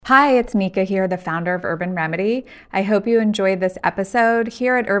Hi, it's Neka here, the founder of Urban Remedy. I hope you enjoyed this episode.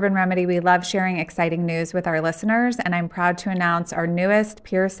 Here at Urban Remedy, we love sharing exciting news with our listeners, and I'm proud to announce our newest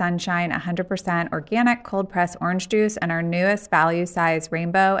Pure Sunshine 100% organic cold press orange juice and our newest value size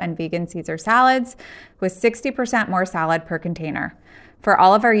rainbow and vegan Caesar salads with 60% more salad per container. For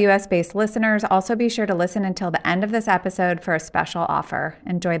all of our US-based listeners, also be sure to listen until the end of this episode for a special offer.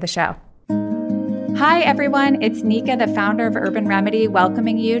 Enjoy the show. Hi, everyone. It's Neka, the founder of Urban Remedy,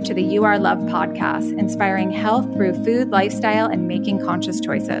 welcoming you to the You Are Loved podcast, inspiring health through food, lifestyle, and making conscious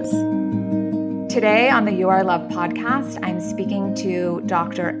choices. Today on the You Are Loved podcast, I'm speaking to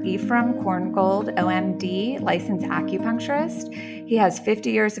Dr. Efrem Korngold, OMD, licensed acupuncturist. He has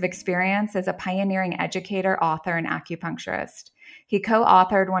 50 years of experience as a pioneering educator, author, and acupuncturist. He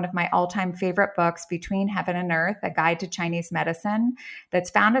co-authored one of my all-time favorite books, Between Heaven and Earth, A Guide to Chinese Medicine, that's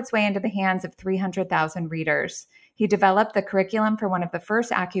found its way into the hands of 300,000 readers. He developed the curriculum for one of the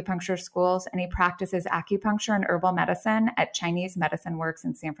first acupuncture schools, and he practices acupuncture and herbal medicine at Chinese Medicine Works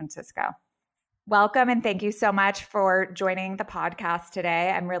in San Francisco. Welcome, and thank you so much for joining the podcast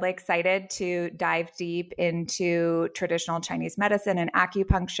today. I'm really excited to dive deep into traditional Chinese medicine and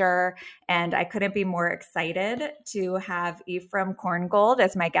acupuncture, and I couldn't be more excited to have Efrem Korngold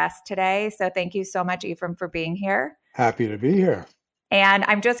as my guest today. So thank you so much, Efrem, for being here. Happy to be here. And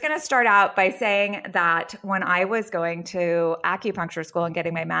I'm just going to start out by saying that when I was going to acupuncture school and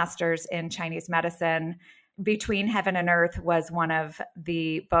getting my master's in Chinese medicine, Between Heaven and Earth was one of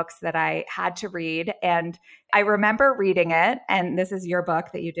the books that I had to read. And I remember reading it, and this is your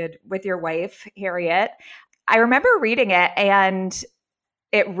book that you did with your wife, Harriet. I remember reading it and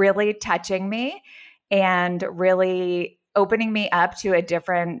it really touching me and really opening me up to a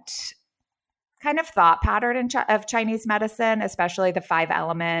different kind of thought pattern of Chinese medicine, especially the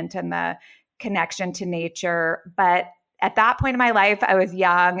 5-element and the connection to nature. But at that point in my life, I was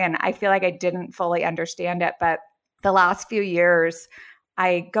young and I feel like I didn't fully understand it. But the last few years,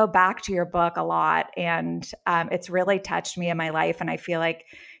 I go back to your book a lot and it's really touched me in my life. And I feel like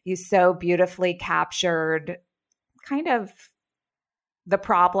you so beautifully captured kind of the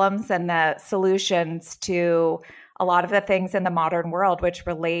problems and the solutions to a lot of the things in the modern world, which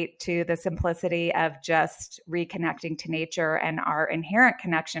relate to the simplicity of just reconnecting to nature and our inherent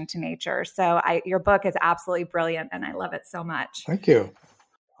connection to nature. So your book is absolutely brilliant and I love it so much. Thank you.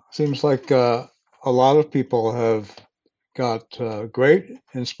 Seems like a lot of people have got great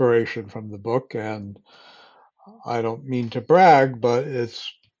inspiration from the book, and I don't mean to brag, but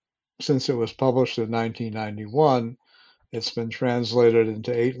since it was published in 1991, it's been translated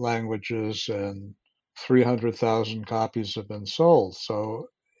into 8 languages and 300,000 copies have been sold. So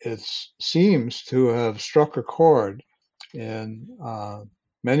it seems to have struck a chord in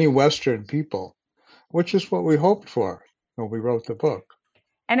many Western people, which is what we hoped for when we wrote the book.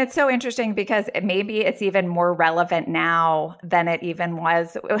 And it's so interesting because maybe it's even more relevant now than it even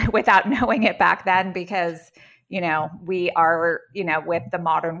was without knowing it back then, because we are, with the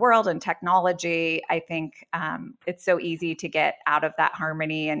modern world and technology, I think it's so easy to get out of that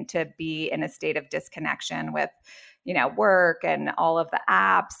harmony and to be in a state of disconnection with, work and all of the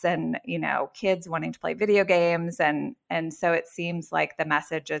apps and, kids wanting to play video games. And so it seems like the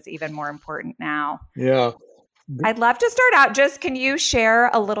message is even more important now. Yeah. I'd love to start out. Can you share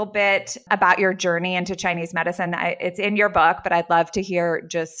a little bit about your journey into Chinese medicine? It's in your book, but I'd love to hear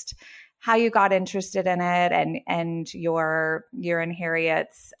just how you got interested in it and your and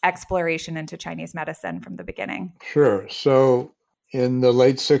Harriet's exploration into Chinese medicine from the beginning. Sure. So in the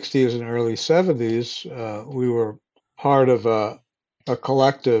late 60s and early 70s, we were part of a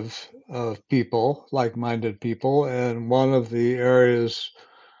collective of people, like-minded people, and one of the areas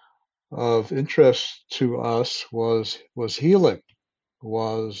of interest to us was healing,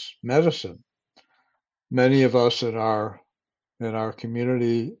 was medicine. Many of us in our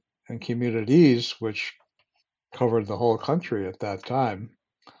community and communities, which covered the whole country at that time,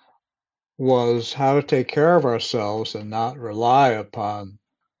 was how to take care of ourselves and not rely upon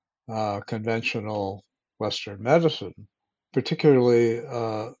conventional Western medicine, particularly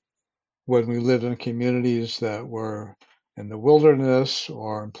when we lived in communities that were in the wilderness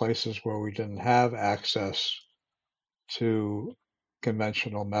or in places where we didn't have access to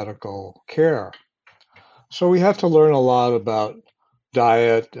conventional medical care. So we had to learn a lot about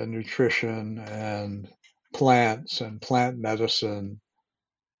diet and nutrition and plants and plant medicine,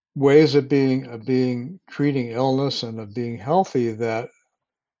 ways of treating illness and of being healthy that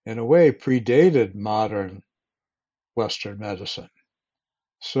in a way predated modern Western medicine.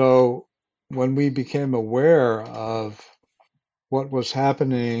 So when we became aware of what was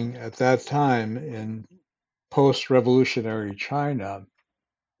happening at that time in post-revolutionary China,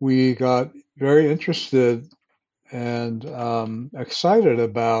 we got very interested and excited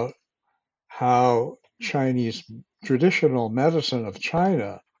about how Chinese traditional medicine of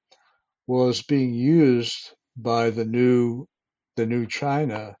China was being used by the new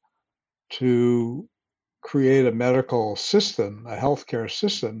China to create a medical system, a healthcare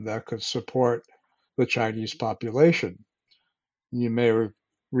system that could support the Chinese population. You may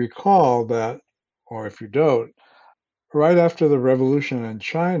recall that, or if you don't, right after the revolution in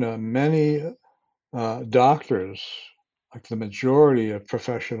China, many doctors, like the majority of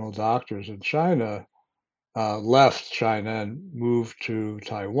professional doctors in China, left China and moved to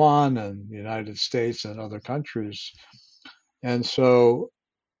Taiwan and the United States and other countries. And so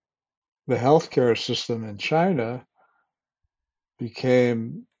the healthcare system in China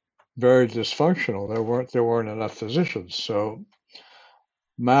became very dysfunctional. There weren't enough physicians. So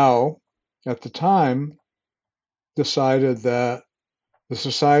Mao, at the time, decided that the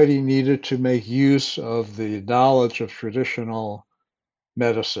society needed to make use of the knowledge of traditional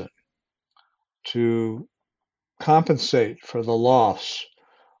medicine to compensate for the loss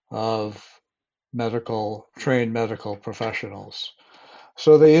of trained medical professionals.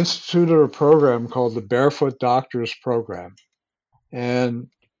 So they instituted a program called the Barefoot Doctors Program. And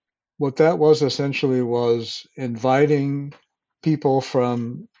what that was essentially was inviting people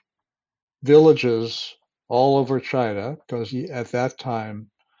from villages all over China, because at that time,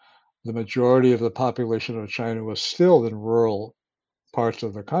 the majority of the population of China was still in rural parts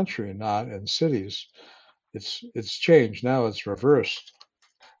of the country, not in cities. It's changed. Now it's reversed.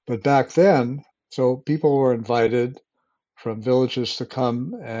 But back then, so people were invited from villages to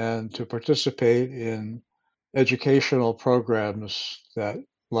come and to participate in educational programs that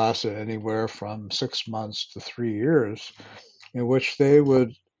lasted anywhere from 6 months to 3 years, in which they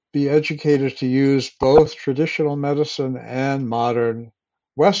would be educated to use both traditional medicine and modern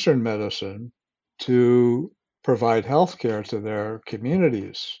Western medicine to provide health care to their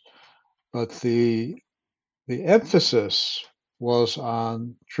communities. But the emphasis was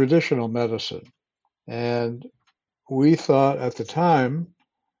on traditional medicine. And we thought at the time,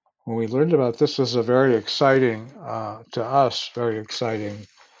 when we learned about this, was a very exciting, to us, very exciting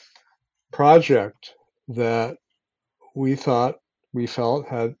project that we thought, we felt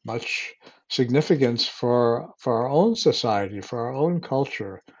had much significance for our own society, for our own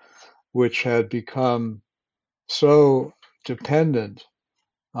culture, which had become so dependent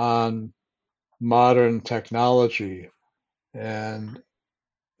on modern technology, and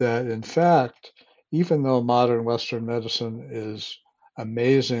that in fact, even though modern Western medicine is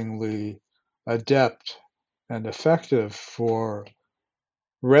amazingly adept and effective for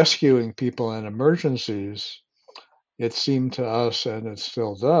rescuing people in emergencies, it seemed to us, and it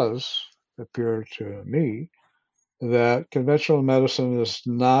still does appear to me, that conventional medicine is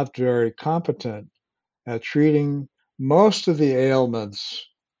not very competent at treating most of the ailments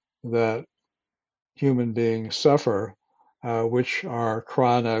that human beings suffer, which are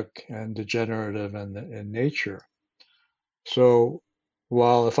chronic and degenerative in nature. So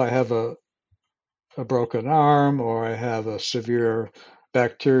while if I have a broken arm, or I have a severe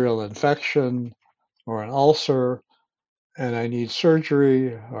bacterial infection or an ulcer and I need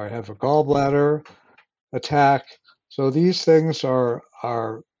surgery, or I have a gallbladder attack, so these things are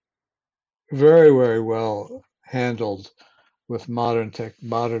very, very well handled with modern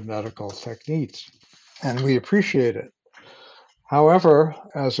medical techniques, and we appreciate it. However,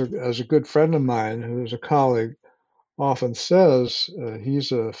 as a good friend of mine who's a colleague often says,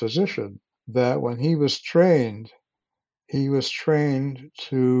 he's a physician, that when he was trained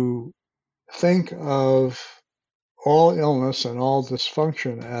to think of all illness and all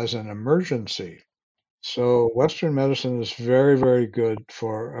dysfunction as an emergency. So Western medicine is very, very good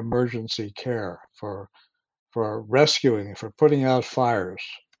for emergency care, for rescuing, for putting out fires,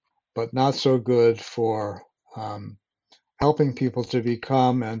 but not so good for helping people to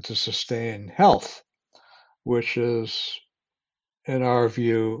become and to sustain health, which is, in our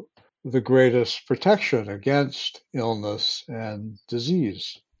view, the greatest protection against illness and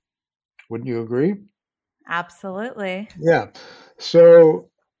disease. Wouldn't you agree? Absolutely. Yeah. So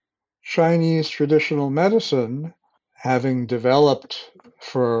Chinese traditional medicine, having developed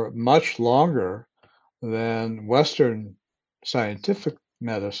for much longer than Western scientific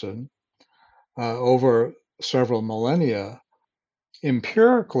medicine, over several millennia,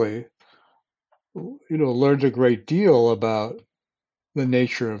 empirically, learned a great deal about the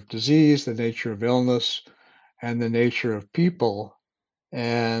nature of disease, the nature of illness, and the nature of people,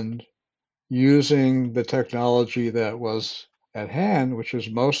 and using the technology that was at hand, which is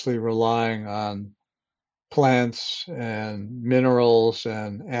mostly relying on plants and minerals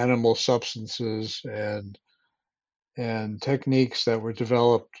and animal substances and techniques that were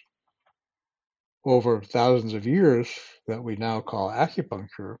developed over thousands of years that we now call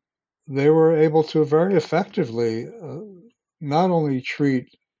acupuncture, they were able to very effectively not only treat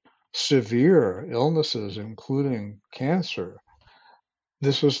severe illnesses, including cancer.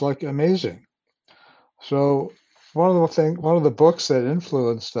 This was like amazing. So one of the books that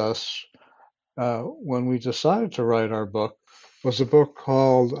influenced us when we decided to write our book was a book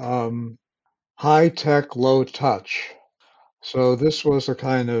called High Tech, Low Touch. So this was a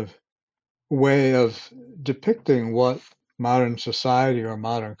kind of way of depicting what modern society or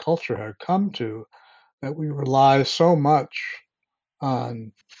modern culture had come to, that we rely so much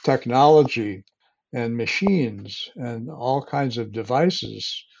on technology and machines and all kinds of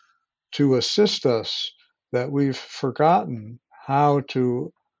devices to assist us, that we've forgotten how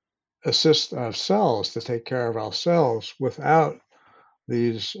to assist ourselves, to take care of ourselves without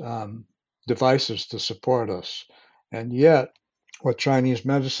these devices to support us. And yet, what Chinese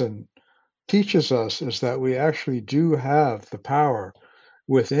medicine teaches us is that we actually do have the power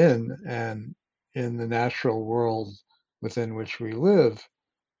within and in the natural world within which we live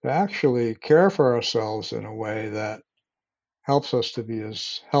to actually care for ourselves in a way that helps us to be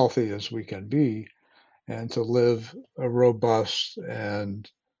as healthy as we can be and to live a robust and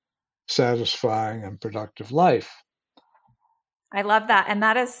satisfying and productive life. I love that. And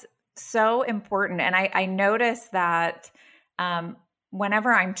that is so important. And I notice that um,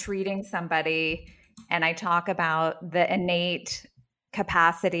 whenever I'm treating somebody and I talk about the innate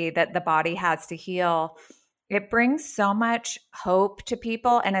capacity that the body has to heal, it brings so much hope to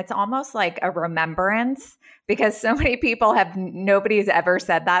people. And it's almost like a remembrance, because so many people have, nobody's ever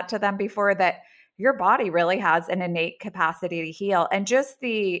said that to them before, that your body really has an innate capacity to heal. And just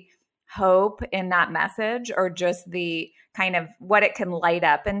the hope in that message, or just the kind of what it can light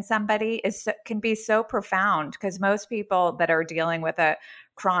up in somebody, can be so profound, because most people that are dealing with a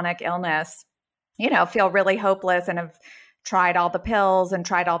chronic illness, feel really hopeless and have tried all the pills and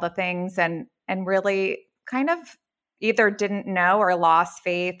tried all the things, and really kind of either didn't know or lost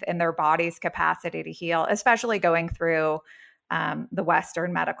faith in their body's capacity to heal, especially going through the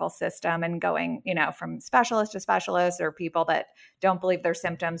Western medical system and going, from specialist to specialist, or people that don't believe their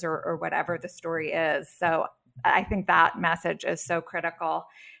symptoms, or whatever the story is. So I think that message is so critical.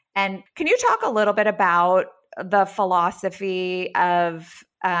 And can you talk a little bit about the philosophy of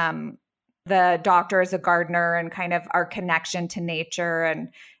the doctor as a gardener, and kind of our connection to nature, and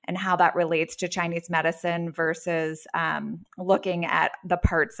how that relates to Chinese medicine versus looking at the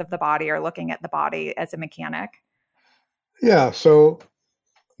parts of the body, or looking at the body as a mechanic? Yeah, so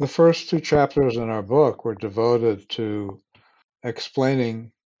the first two chapters in our book were devoted to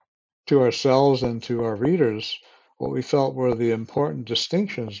explaining to ourselves and to our readers what we felt were the important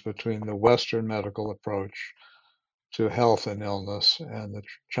distinctions between the Western medical approach to health and illness and the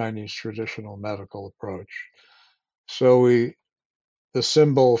Chinese traditional medical approach. So the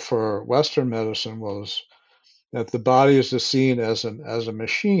symbol for Western medicine was that the body is seen as a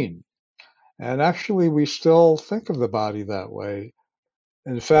machine. And actually, we still think of the body that way.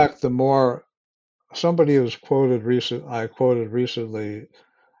 In fact, the more somebody was I quoted recently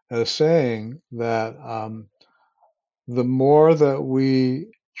as saying that the more that we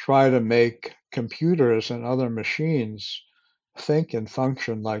try to make computers and other machines think and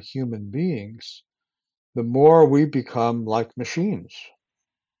function like human beings, the more we become like machines.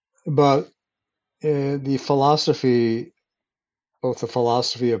 But the philosophy, both the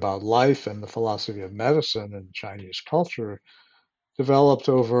philosophy about life and the philosophy of medicine in Chinese culture, developed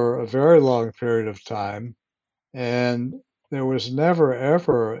over a very long period of time. And there was never,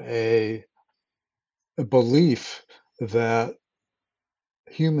 ever a belief that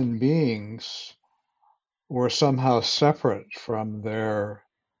human beings were somehow separate from their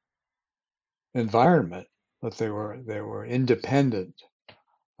environment, that they were independent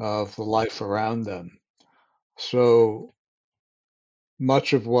of the life around them. So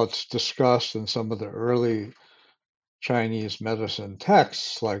much of what's discussed in some of the early Chinese medicine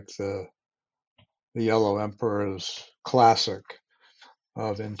texts, like the Yellow Emperor's classic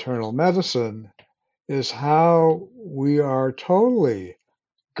of internal medicine, is how we are totally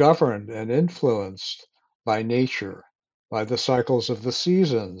governed and influenced by nature, by the cycles of the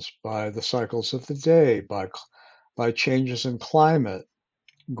seasons, by the cycles of the day, by changes in climate.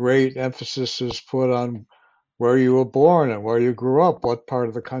 Great emphasis is put on where you were born and where you grew up, what part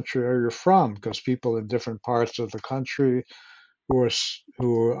of the country are you from, because people in different parts of the country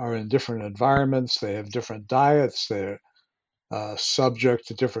who are in different environments, they have different diets, they're subject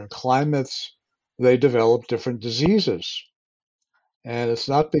to different climates. they develop different diseases. And it's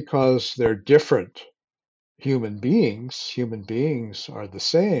not because they're different human beings. Human beings are the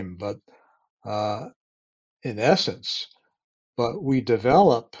same, but uh, in essence, but we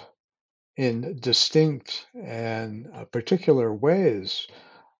develop in distinct and particular ways,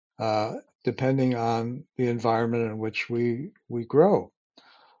 uh, depending on the environment in which we grow.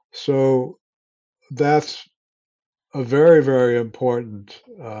 So that's a very, very important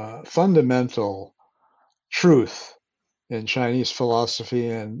fundamental truth in Chinese philosophy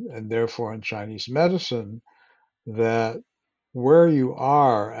and therefore in Chinese medicine, that where you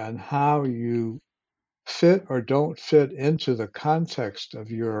are and how you fit or don't fit into the context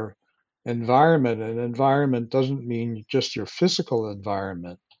of your environment. And environment doesn't mean just your physical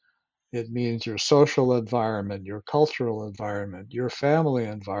environment. It means your social environment, your cultural environment, your family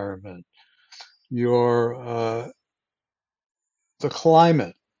environment, your the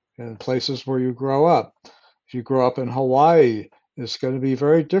climate in places where you grow up. If you grow up in Hawaii, it's going to be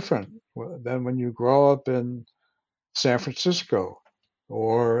very different than when you grow up in San Francisco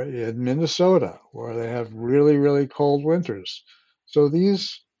or in Minnesota, where they have really, really cold winters. So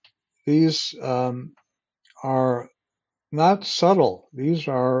these are not subtle. These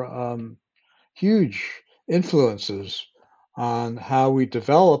are huge influences on how we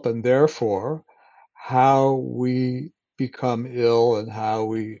develop and therefore how we become ill and how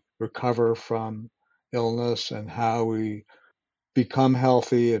we recover from illness and how we become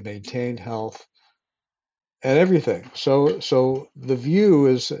healthy and maintain health and everything. So the view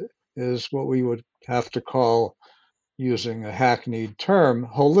is what we would have to call, using a hackneyed term,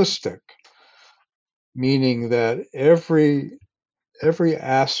 holistic, meaning that every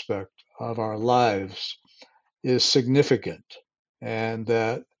aspect of our lives is significant and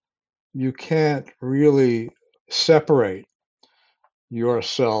that you can't really separate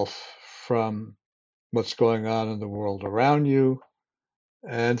yourself from what's going on in the world around you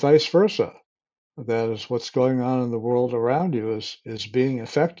and vice versa. That is, what's going on in the world around you is being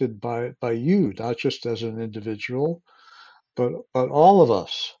affected by you, not just as an individual, but all of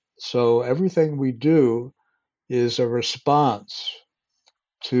us. So everything we do is a response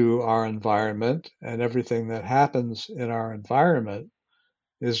to our environment, and everything that happens in our environment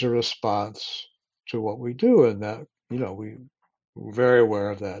is a response to what we do. And that, we're very aware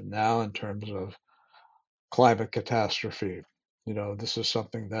of that now in terms of climate catastrophe. This is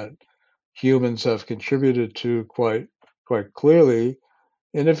something that humans have contributed to quite clearly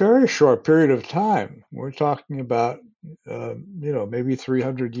in a very short period of time. We're talking about, maybe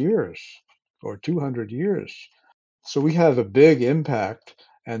 300 years or 200 years. So we have a big impact.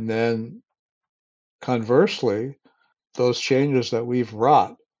 And then conversely, those changes that we've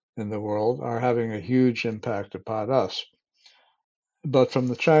wrought in the world are having a huge impact upon us. But from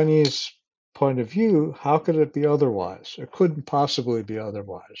the Chinese point of view, how could it be otherwise? It couldn't possibly be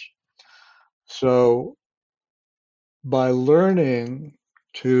otherwise. So by learning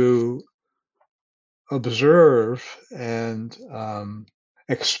to observe and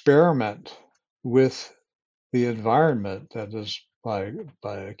experiment with the environment, that is, by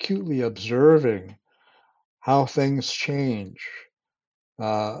acutely observing how things change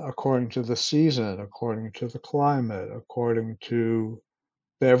according to the season, according to the climate, according to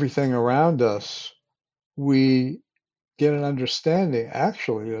everything around us, we get an understanding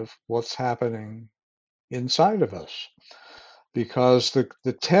actually of what's happening inside of us. Because the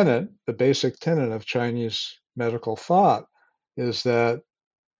basic tenet of Chinese medical thought is that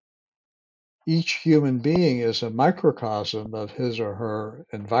each human being is a microcosm of his or her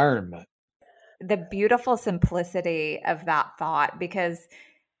environment. The beautiful simplicity of that thought, because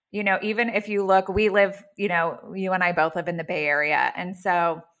even if you look, we live, you and I both live in the Bay Area, and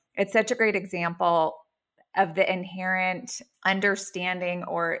so it's such a great example of the inherent understanding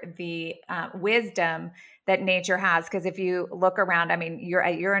or the wisdom that nature has. Because if you look around, I mean, you're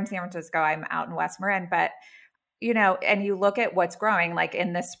in San Francisco, I'm out in West Marin, but and you look at what's growing, like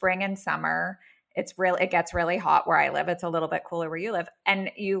in the spring and summer, it gets really hot where I live. It's a little bit cooler where you live. And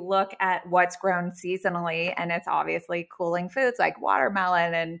you look at what's grown seasonally, and it's obviously cooling foods like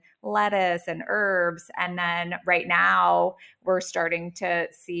watermelon and lettuce and herbs. And then right now we're starting to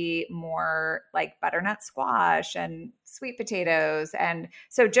see more like butternut squash and sweet potatoes. And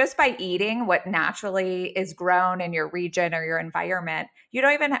so just by eating what naturally is grown in your region or your environment, you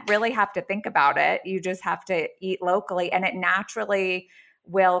don't even really have to think about it. You just have to eat locally, and it naturally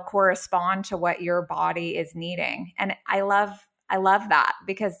will correspond to what your body is needing. And I love that,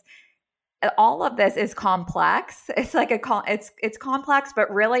 because all of this is complex. It's like it's complex,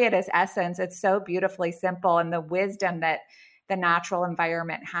 but really at its essence, it's so beautifully simple. And the wisdom that the natural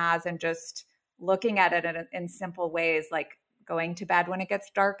environment has, and just looking at it in simple ways, like going to bed when it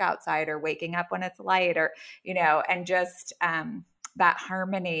gets dark outside or waking up when it's light, or, and just that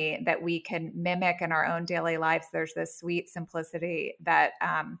harmony that we can mimic in our own daily lives. There's this sweet simplicity that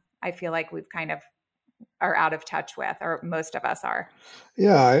I feel like we've kind of are out of touch with, or most of us are.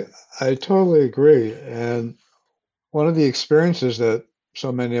 Yeah, I totally agree. And one of the experiences that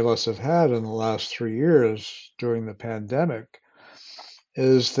so many of us have had in the last 3 years during the pandemic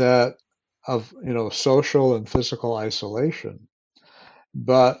is that of, social and physical isolation.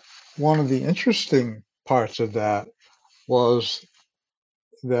 But one of the interesting parts of that was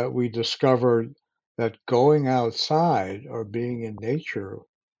that we discovered that going outside or being in nature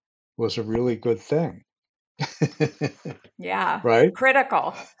was a really good thing. Yeah. Right?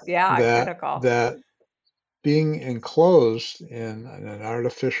 Critical. Yeah. That Critical. that being enclosed in an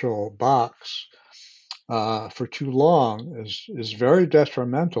artificial box for too long is very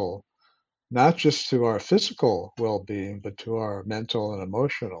detrimental, not just to our physical well-being, but to our mental and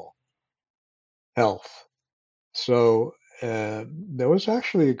emotional health. So there was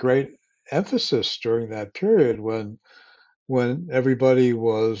actually a great emphasis during that period when everybody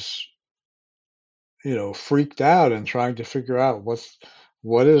was, freaked out and trying to figure out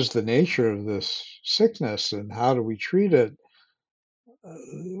what is the nature of this sickness and how do we treat it.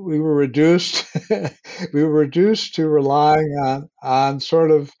 We were reduced we were reduced to relying on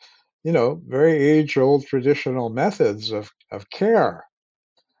sort of, very age-old traditional methods of care,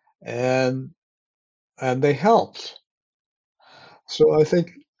 and they helped. So I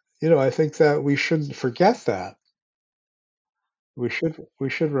think that we shouldn't forget that. We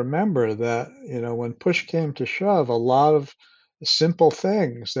should remember that, when push came to shove, a lot of simple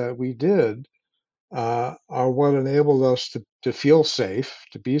things that we did are what enabled us to feel safe,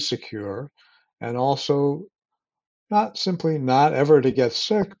 to be secure, and also not simply not ever to get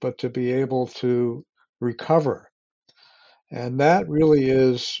sick, but to be able to recover. And that really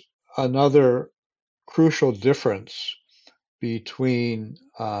is another crucial difference between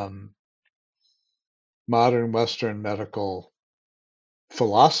modern Western medical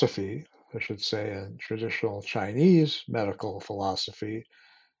philosophy, I should say, and traditional Chinese medical philosophy,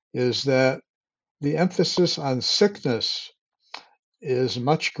 is that the emphasis on sickness is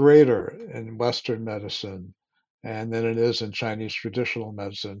much greater in Western medicine and than it is in Chinese traditional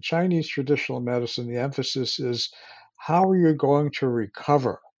medicine. Chinese traditional medicine, the emphasis is how are you going to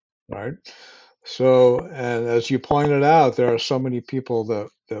recover, right? So, and as you pointed out, there are so many people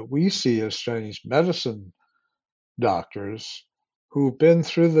that we see as Chinese medicine doctors who've been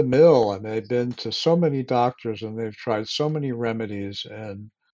through the mill and they've been to so many doctors and they've tried so many remedies and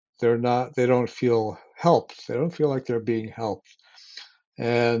they don't feel helped. They don't feel like they're being helped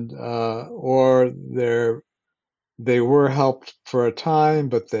and or they were helped for a time,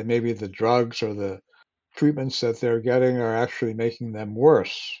 but maybe the drugs or the treatments that they're getting are actually making them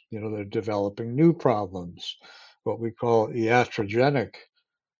worse. They're developing new problems, what we call iatrogenic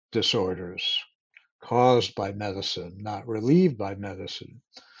disorders, caused by medicine, not relieved by medicine.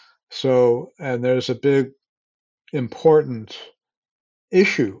 So, and there's a big important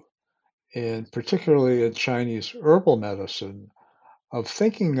issue particularly in Chinese herbal medicine of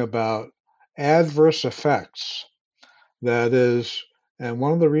thinking about adverse effects. That is, and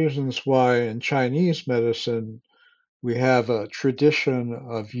one of the reasons why in Chinese medicine we have a tradition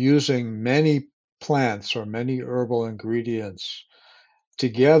of using many plants or many herbal ingredients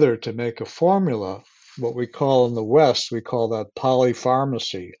together to make a formula, what we call in the West, we call that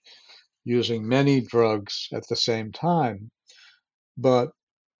polypharmacy, using many drugs at the same time. But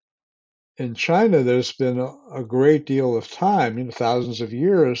in China, there's been a great deal of time, thousands of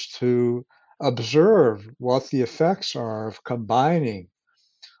years, to observe what the effects are of combining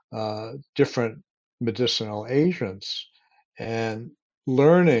different medicinal agents and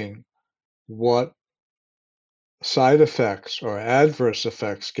learning what side effects or adverse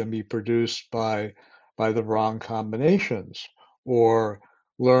effects can be produced by the wrong combinations, or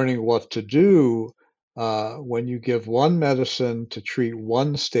learning what to do when you give one medicine to treat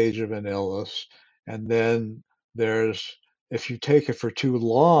one stage of an illness, and then if you take it for too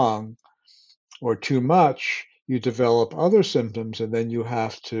long or too much, you develop other symptoms, and then you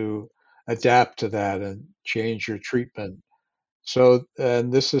have to adapt to that and change your treatment. So,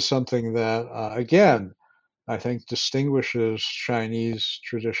 and this is something that, again, I think distinguishes Chinese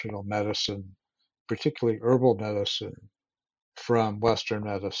traditional medicine, particularly herbal medicine, from Western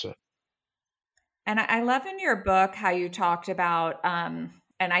medicine. And I love in your book how you talked about, and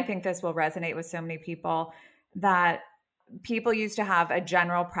I think this will resonate with so many people, that people used to have a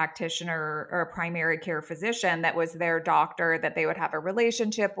general practitioner or a primary care physician that was their doctor that they would have a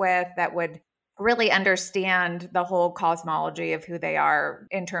relationship with, that would really understand the whole cosmology of who they are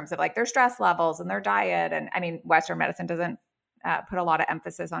in terms of like their stress levels and their diet. And I mean, Western medicine doesn't put a lot of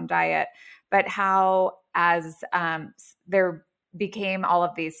emphasis on diet, but how as there became all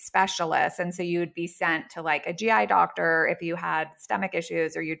of these specialists. And so you would be sent to like a GI doctor if you had stomach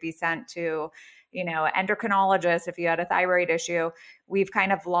issues, or you'd be sent to, endocrinologist if you had a thyroid issue. We've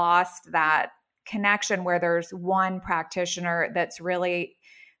kind of lost that connection where there's one practitioner that's really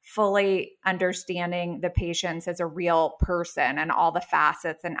fully understanding the patients as a real person and all the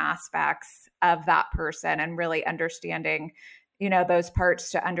facets and aspects of that person, and really understanding, those parts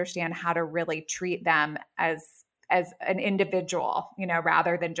to understand how to really treat them as an individual,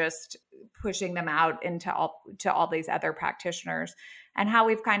 rather than just pushing them out into all these other practitioners, and how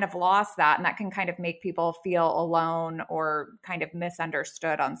we've kind of lost that. And that can kind of make people feel alone or kind of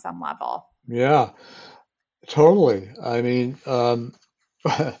misunderstood on some level. Yeah, totally. I mean, one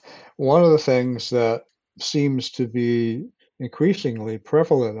of the things that seems to be increasingly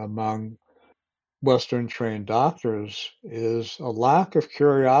prevalent among Western trained doctors is a lack of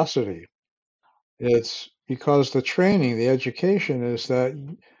curiosity. It's because the training, the education is that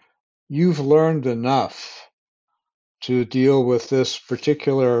you've learned enough to deal with this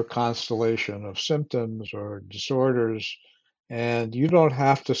particular constellation of symptoms or disorders, and you don't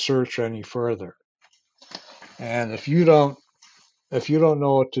have to search any further. And if you don't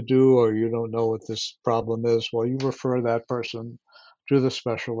know what to do, or you don't know what this problem is, well, you refer that person to the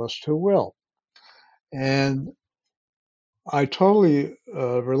specialist who will. And I totally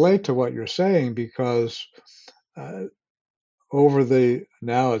relate to what you're saying, because uh, over the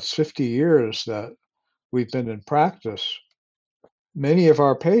now it's 50 years that we've been in practice, many of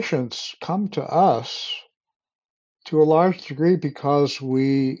our patients come to us to a large degree because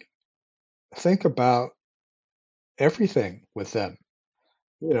we think about everything with them.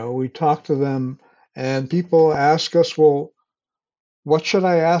 We talk to them, and people ask us, well, what should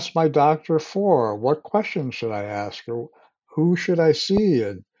I ask my doctor for? What questions should I ask? Or who should I see?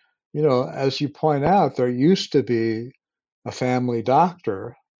 And, as you point out, there used to be a family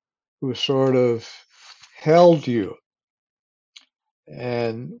doctor who sort of held you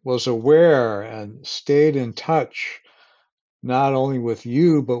and was aware and stayed in touch, not only with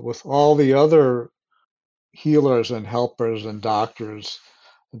you, but with all the other healers and helpers and doctors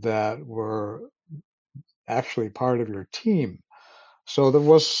that were actually part of your team. So there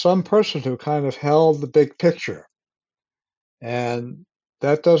was some person who kind of held the big picture, and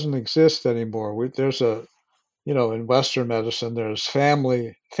that doesn't exist anymore. There's in Western medicine, there's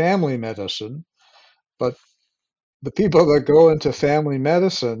family medicine, but the people that go into family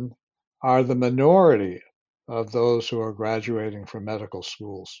medicine are the minority of those who are graduating from medical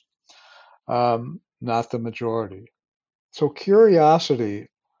schools, not the majority. So curiosity,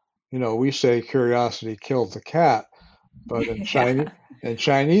 we say curiosity killed the cat, but Yeah. in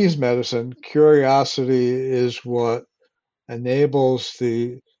Chinese medicine, curiosity is what enables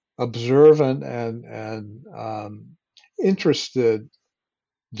the observant and interested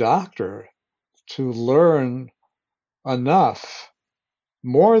doctor to learn enough,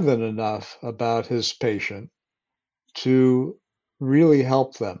 more than enough, about his patient to really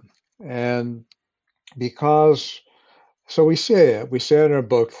help them. And because, so we say in our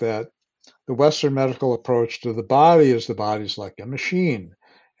book that the Western medical approach to the body is the body's like a machine.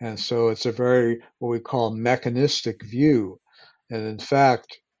 And so it's a very, what we call, mechanistic view. And in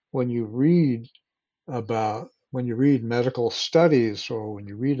fact, when you read when you read medical studies, or when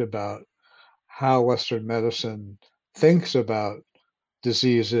you read about how Western medicine thinks about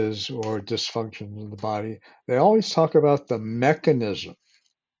diseases or dysfunctions in the body, they always talk about the mechanism.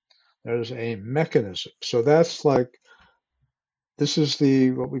 There's a mechanism. So that's like, this is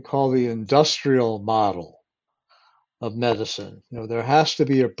what we call the industrial model of medicine. There has to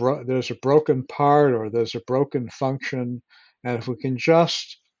be there's a broken part, or there's a broken function, and if we can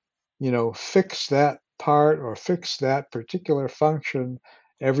just, fix that part or fix that particular function,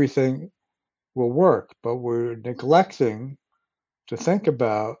 everything will work. But we're neglecting to think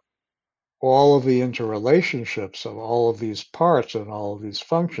about all of the interrelationships of all of these parts and all of these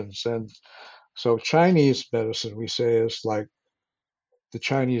functions. And so Chinese medicine, we say, is like, the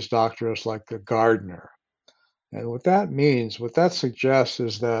Chinese doctor is like a gardener. And what that means, what that suggests,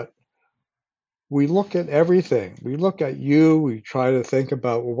 is that we look at everything. We look at you, we try to think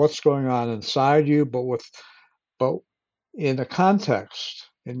about, well, what's going on inside you, but in a context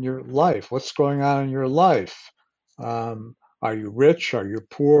in your life. What's going on in your life? Are you rich? Are you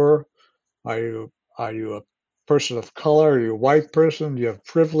poor? Are you a person of color? Are you a white person? Do you have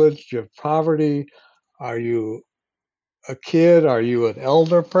privilege? Do you have poverty? Are you a kid? Are you an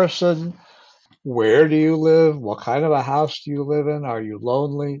elder person? Where do you live? What kind of a house do you live in? Are you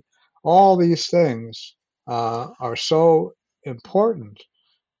lonely? All these things are so important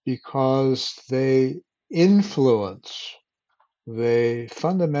because influence, they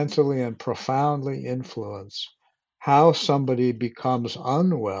fundamentally and profoundly influence how somebody becomes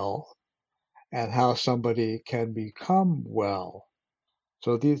unwell and how somebody can become well.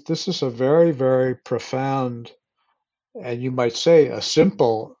 So this is a very, very profound, and you might say a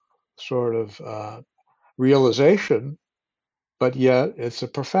simple sort of realization, but yet it's a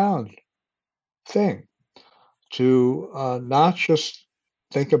profound thing to not just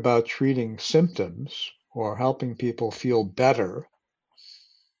think about treating symptoms or helping people feel better,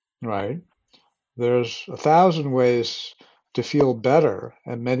 right? There's 1,000 ways to feel better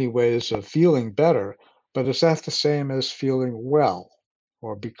and many ways of feeling better, but is that the same as feeling well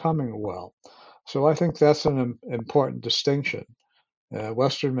or becoming well? So I think that's an important distinction.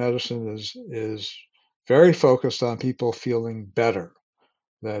 Western medicine is very focused on people feeling better.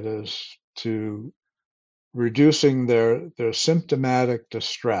 That is to reducing their symptomatic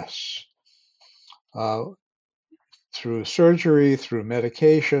distress uh, through surgery, through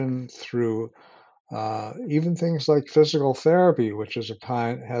medication, through even things like physical therapy, which has a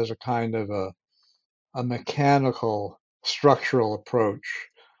kind of a mechanical structural approach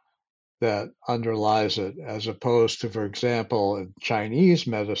that underlies it, as opposed to, for example, in Chinese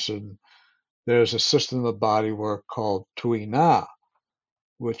medicine, there's a system of body work called Tui Na,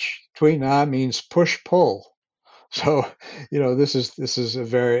 which Tui Na means push pull. So, this is a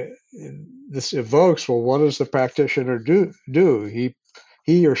very this evokes, well, what does the practitioner do?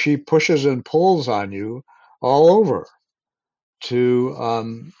 He or she pushes and pulls on you all over to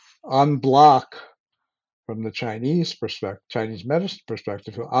unblock from the Chinese medicine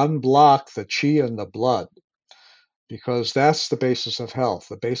perspective, to unblock the qi in the blood, because that's the basis of health.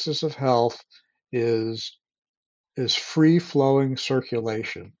 The basis of health is is free flowing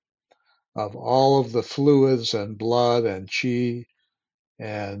circulation of all of the fluids and blood and qi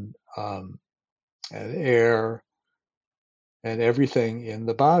and air and everything in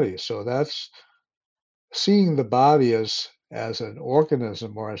the body. So that's seeing the body as an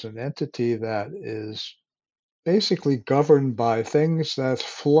organism or as an entity that is basically governed by things that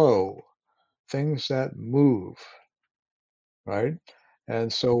flow, things that move, right?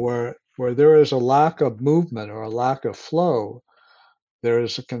 And so where there is a lack of movement or a lack of flow, there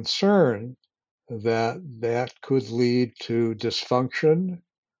is a concern that that could lead to dysfunction,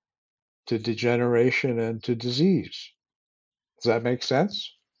 to degeneration, and to disease. Does that make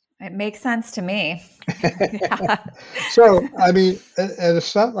sense? It makes sense to me. Yeah. So, I mean, and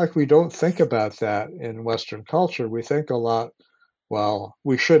it's not like we don't think about that in Western culture. We think a lot, well,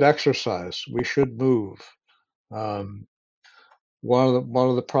 we should exercise, we should move. Um, one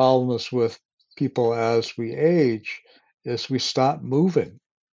of the problems with people as we age is we stop moving.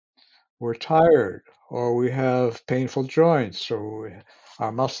 We're tired, or we have painful joints, or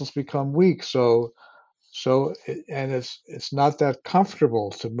our muscles become weak. And it's not that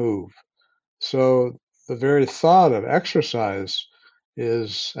comfortable to move. So the very thought of exercise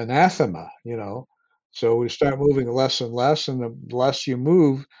is anathema. So we start moving less and less, and the less you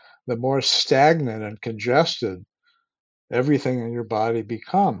move, the more stagnant and congested everything in your body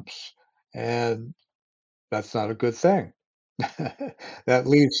becomes. And that's not a good thing. That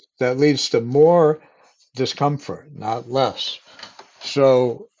leads to more discomfort, not less.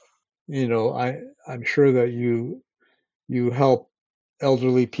 So, I'm sure that you help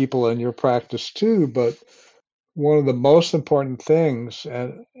elderly people in your practice too, but one of the most important things,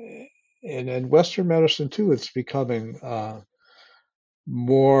 and in Western medicine too, it's becoming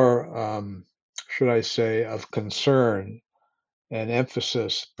more, should I say, of concern and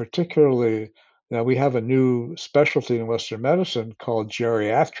emphasis, particularly now we have a new specialty in Western medicine called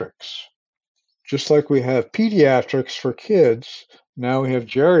geriatrics. Just like we have pediatrics for kids, now we have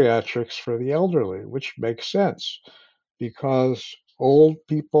geriatrics for the elderly, which makes sense because old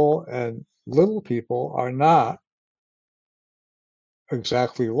people and little people are not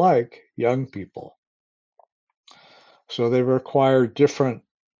exactly like young people. So they require different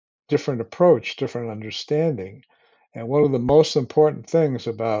approach, different understanding. And one of the most important things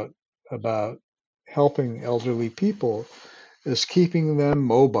about helping elderly people is keeping them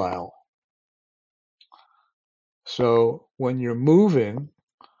mobile. So when you're moving,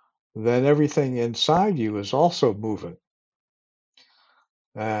 then everything inside you is also moving.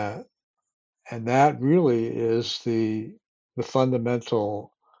 Uh, and that really is the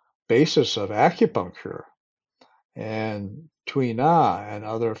fundamental basis of acupuncture and Tui Na and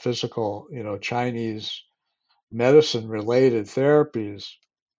other physical, Chinese medicine related therapies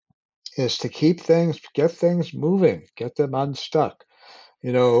is to get things moving, get them unstuck. You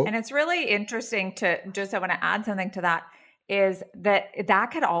And know, it's really interesting to just, I want to add something to that, is that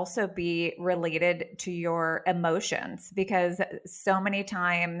that could also be related to your emotions, because so many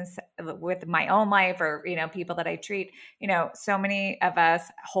times with my own life, or, people that I treat, so many of us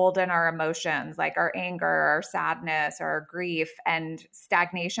hold in our emotions, like our anger, our sadness, or our grief, and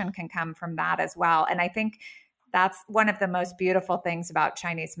stagnation can come from that as well. And I think that's one of the most beautiful things about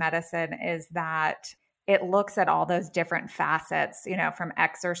Chinese medicine, is that it looks at all those different facets, from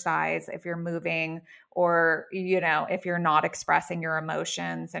exercise, if you're moving, or, if you're not expressing your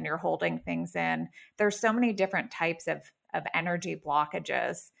emotions and you're holding things in. There's so many different types of energy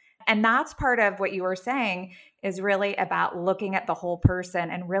blockages. And that's part of what you were saying, is really about looking at the whole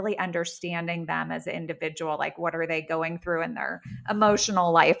person and really understanding them as an individual. Like, what are they going through in their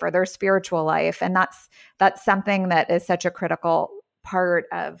emotional life or their spiritual life? And that's something that is such a critical part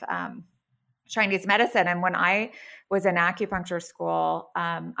of Chinese medicine. And when I was in acupuncture school,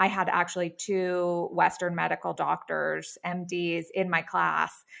 I had actually two Western medical doctors, MDs, in my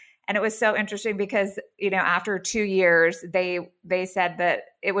class. And it was so interesting because, after 2 years, they said that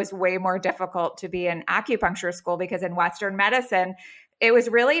it was way more difficult to be in acupuncture school, because in Western medicine, it was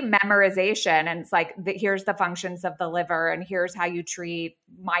really memorization. And it's like, here's the functions of the liver, and here's how you treat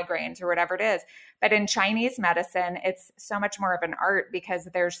migraines or whatever it is. But in Chinese medicine, it's so much more of an art, because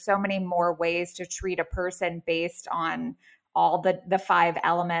there's so many more ways to treat a person based on all the five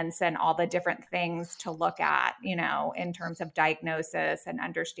elements and all the different things to look at, in terms of diagnosis and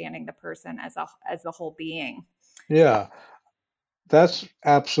understanding the person as a whole being. yeah, that's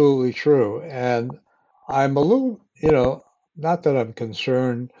absolutely true. And I'm a little, not that I'm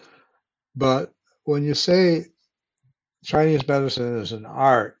concerned, but when you say Chinese medicine is an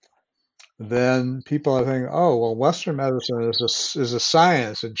art, then people are thinking, oh, well, Western medicine is a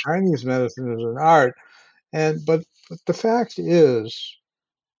science and Chinese medicine is an art. But the fact is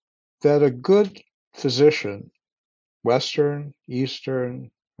that a good physician, Western,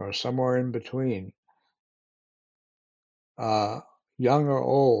 Eastern, or somewhere in between, uh, young or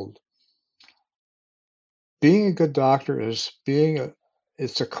old, being a good doctor is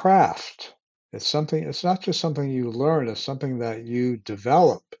it's a craft. It's not just something you learn, it's something that you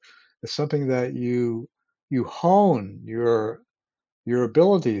develop. It's something that you hone your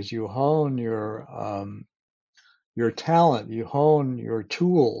abilities, you hone your talent, you hone your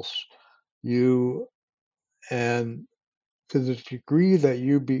tools, you and to the degree that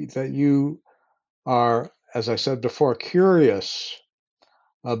you are, as I said before, curious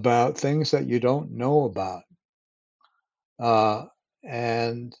about things that you don't know about, uh,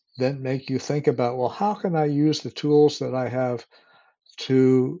 and then make you think about, well, how can I use the tools that I have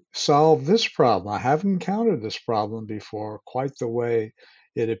to solve this problem? I haven't encountered this problem before quite the way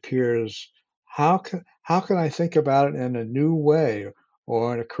it appears. How can I think about it in a new way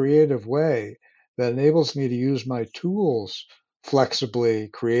or in a creative way that enables me to use my tools flexibly,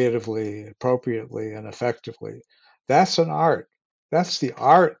 creatively, appropriately, and effectively? That's an art. That's the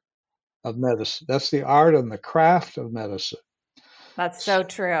art of medicine. That's the art and the craft of medicine, That's so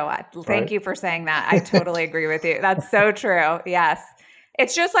true. Thank right? you for saying that. I totally agree with you. That's so true. Yes.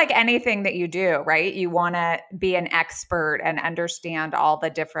 It's just like anything that you do, right? You want to be an expert and understand all the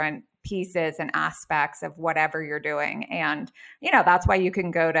different pieces and aspects of whatever you're doing. And, that's why you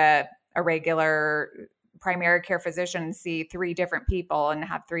can go to a regular primary care physician and see three different people and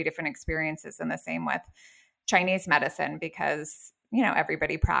have three different experiences. And the same with Chinese medicine, because,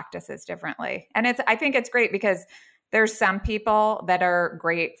 everybody practices differently. And I think it's great, because there's some people that are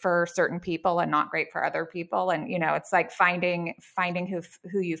great for certain people and not great for other people. And, it's like finding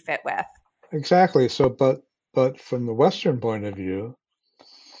who you fit with. Exactly. But from the Western point of view,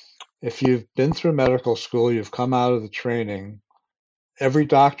 if you've been through medical school, you've come out of the training, every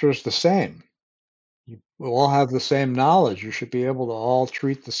doctor is the same. You will all have the same knowledge. You should be able to all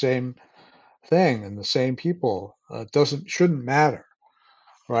treat the same thing and the same people. Doesn't shouldn't matter,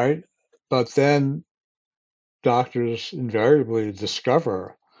 right? But then doctors invariably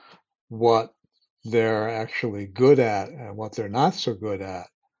discover what they're actually good at and what they're not so good at.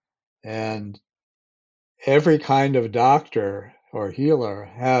 And every kind of doctor or healer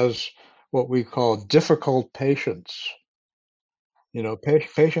has what we call difficult patients.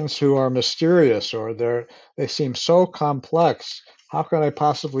 Patients who are mysterious or they seem so complex. How can I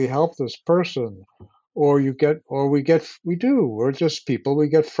possibly help this person? We're just people. We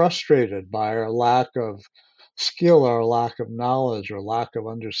get frustrated by our lack of skill, our lack of knowledge, or lack of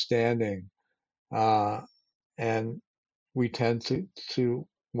understanding, and we tend to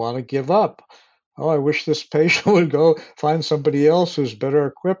want to give up. Oh, I wish this patient would go find somebody else who's better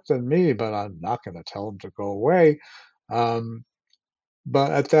equipped than me, but I'm not going to tell him to go away. Um,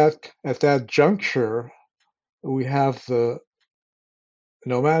 but at that juncture, we have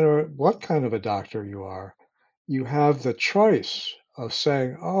no matter what kind of a doctor you are, you have the choice of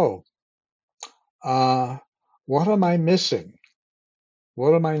saying, "Oh, uh, what am I missing?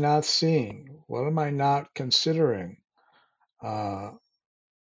 What am I not seeing? What am I not considering? Uh,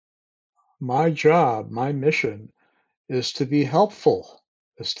 my job, my mission is to be helpful,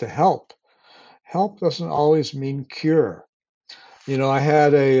 is to help. Help doesn't always mean cure." I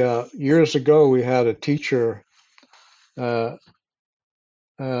had years ago, we had a teacher, uh,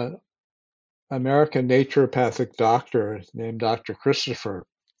 uh, American naturopathic doctor named Dr. Christopher.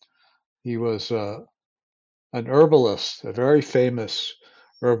 He was an herbalist, a very famous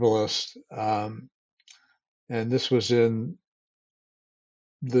herbalist. And this was the,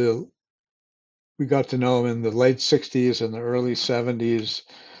 we got to know him in the late 60s and the early 70s.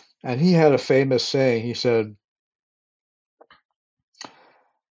 And he had a famous saying. He said,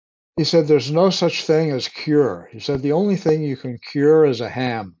 there's no such thing as cure. He said, the only thing you can cure is a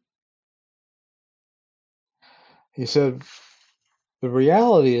ham. He said, the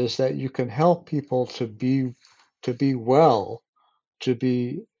reality is that you can help people to be well, to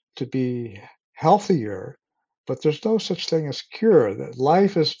be to be healthier, but there's no such thing as cure. That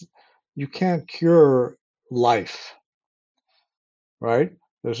life is You can't cure life, right?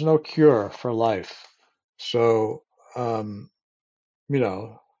 There's no cure for life. So um, you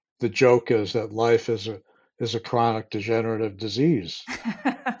know, the joke is that life is a chronic degenerative disease.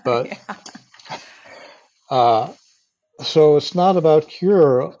 But Yeah. uh, so it's not about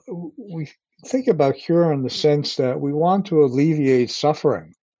cure. We think about cure in the sense that we want to alleviate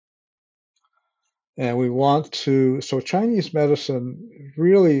suffering, and we want to. So Chinese medicine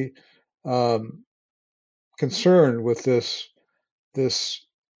really um, concerned with this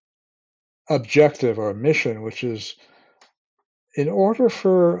objective or mission, which is in order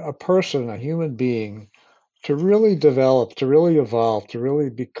for a person, a human being, to really develop, to really evolve, to really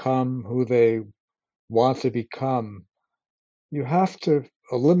become who they want to become, you have to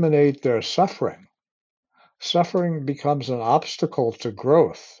eliminate their suffering. Suffering becomes an obstacle to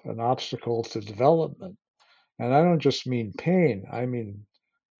growth, an obstacle to development. And I don't just mean pain, I mean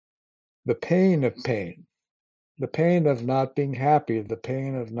the pain, the pain of not being happy, the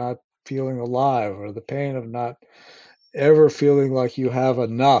pain of not feeling alive, or the pain of not ever feeling like you have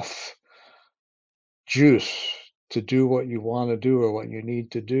enough juice to do what you want to do or what you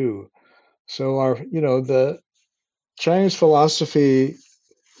need to do. So the Chinese philosophy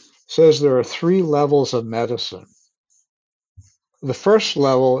says there are three levels of medicine. The first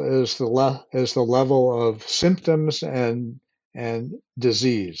level is the level of symptoms and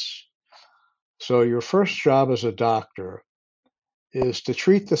disease. So your first job as a doctor is to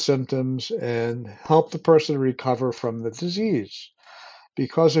treat the symptoms and help the person recover from the disease.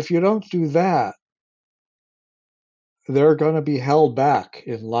 Because if you don't do that, they're going to be held back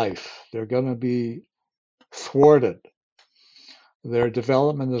in life. They're going to be thwarted. Their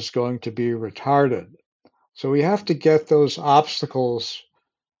development is going to be retarded. So we have to get those obstacles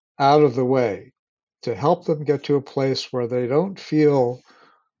out of the way to help them get to a place where they don't feel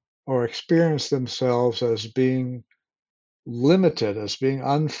or experience themselves as being limited, as being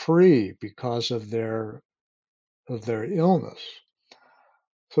unfree because of their illness.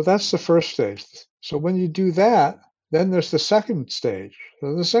 So that's the first stage. So when you do that, then there's the second stage.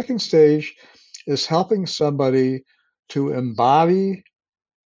 So the second stage is helping somebody to embody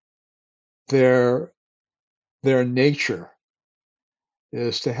their their nature,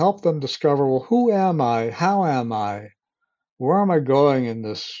 is to help them discover, well, who am I? How am I? Where am I going in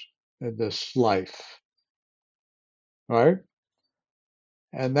this life? Right?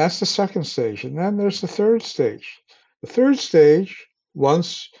 And that's the second stage. And then there's the third stage. The third stage,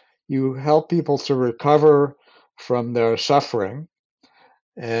 once you help people to recover from their suffering,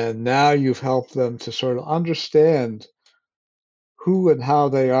 and now you've helped them to sort of understand who and how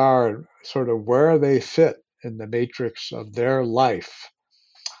they are, and sort of where they fit in the matrix of their life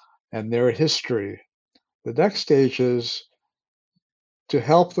and their history. The next stage is to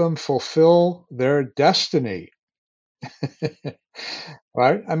help them fulfill their destiny.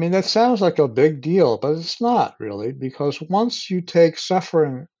 Right? I mean, that sounds like a big deal, but it's not really, because once you take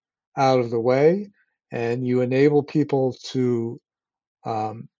suffering out of the way and you enable people to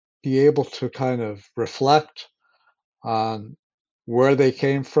um, be able to kind of reflect on where they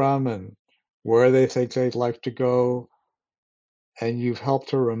came from and where they think they'd like to go, and you've helped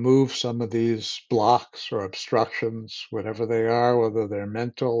to remove some of these blocks or obstructions, whatever they are, whether they're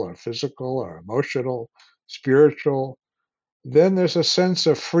mental or physical or emotional, spiritual, then there's a sense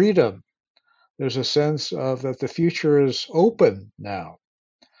of freedom. There's a sense of that the future is open now,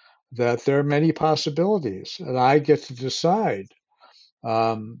 that there are many possibilities, and I get to decide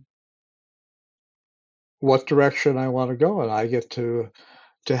um, what direction I want to go, and I get to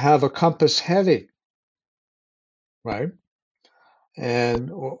have a compass heading, right?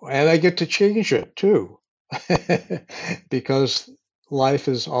 And I get to change it too, because life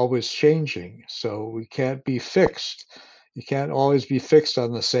is always changing. So we can't be fixed. You can't always be fixed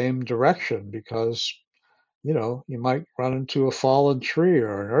on the same direction because you might run into a fallen tree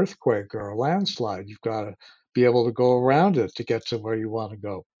or an earthquake or a landslide. You've got to be able to go around it to get to where you want to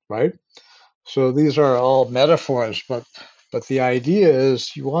go, right? So these are all metaphors, but the idea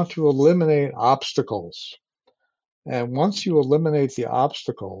is you want to eliminate obstacles. And once you eliminate the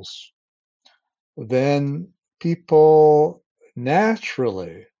obstacles, then people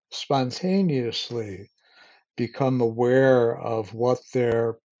naturally, spontaneously become aware of what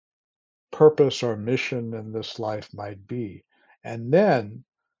their purpose or mission in this life might be. And then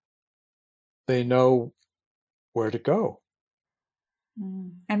they know where to go.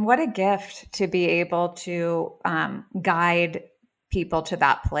 And what a gift to be able to guide people to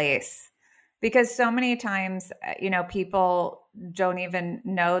that place. Because so many times, people don't even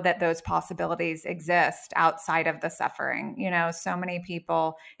know that those possibilities exist outside of the suffering. So many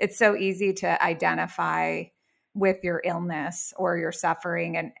people, it's so easy to identify with your illness or your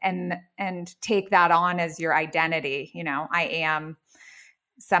suffering and take that on as your identity. I am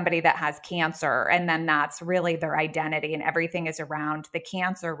somebody that has cancer, and then that's really their identity, and everything is around the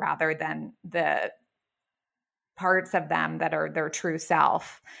cancer rather than the parts of them that are their true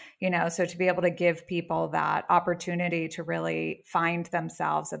self. So to be able to give people that opportunity to really find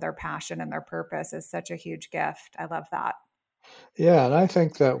themselves and their passion and their purpose is such a huge gift. I love that. Yeah, and I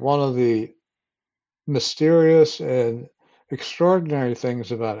think that one of the mysterious and extraordinary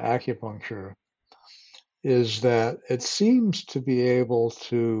things about acupuncture is that it seems to be able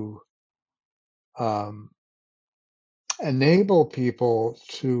to um, enable people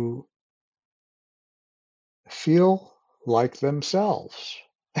to feel like themselves.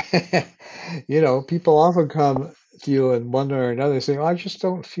 People often come to you in one way or another saying, "I just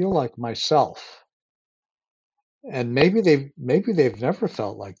don't feel like myself." And maybe they've never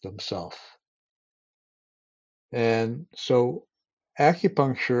felt like themselves. And so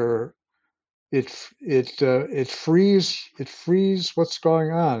acupuncture it frees what's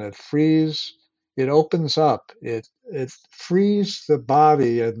going on. It opens up. It frees the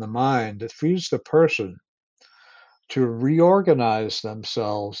body and the mind. It frees the person to reorganize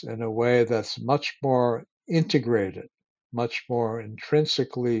themselves in a way that's much more integrated, much more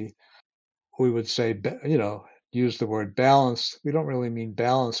intrinsically, we would say, use the word balanced. We don't really mean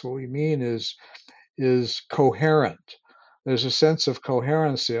balance. What we mean is coherent. There's a sense of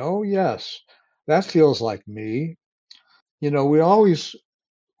coherency. Oh, yes, that feels like me.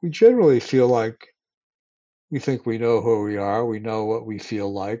 We generally feel like we think we know who we are, we know what we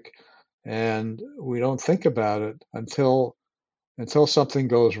feel like, and we don't think about it until something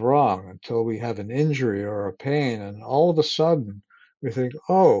goes wrong, until we have an injury or a pain, and all of a sudden we think,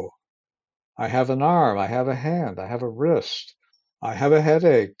 oh, I have an arm, I have a hand, I have a wrist, I have a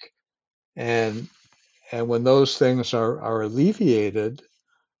headache. And when those things are alleviated,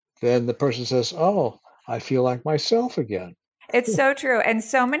 then the person says, oh, I feel like myself again. It's so true. And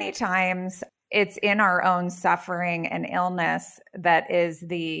so many times it's in our own suffering and illness that is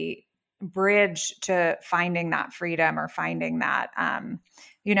the bridge to finding that freedom or finding that,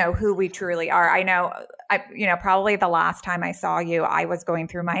 who we truly are. I know, probably the last time I saw you, I was going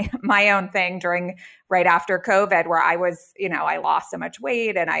through my own thing right after COVID, where I was, I lost so much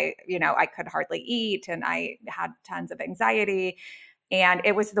weight and I could hardly eat and I had tons of anxiety. And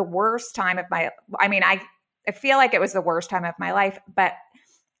it was the worst time of I feel like it was the worst time of my life, but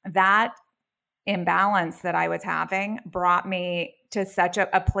that imbalance that I was having brought me to such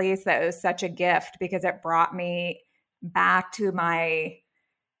a place that was such a gift, because it brought me back to my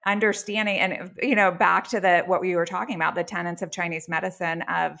understanding and, back to what we were talking about, the tenets of Chinese medicine,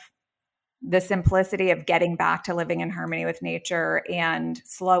 of the simplicity of getting back to living in harmony with nature and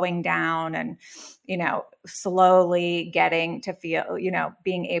slowing down and, slowly getting to feel,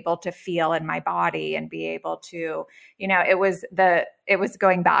 being able to feel in my body and be able to, it was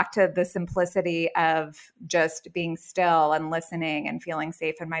going back to the simplicity of just being still and listening and feeling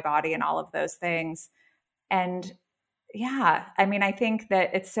safe in my body and all of those things. And yeah, I think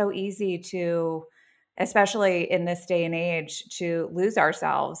that it's so easy to especially in this day and age, to lose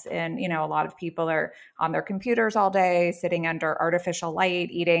ourselves. And, a lot of people are on their computers all day, sitting under artificial light,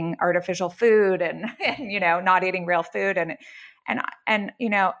 eating artificial food and not eating real food. And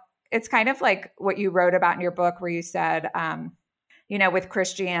it's kind of like what you wrote about in your book where you said, with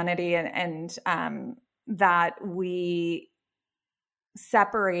Christianity and that we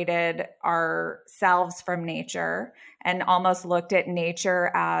separated ourselves from nature and almost looked at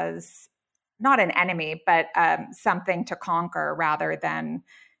nature as not an enemy, but something to conquer rather than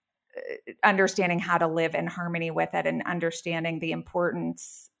understanding how to live in harmony with it and understanding the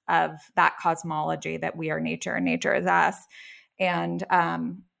importance of that cosmology that we are nature and nature is us. And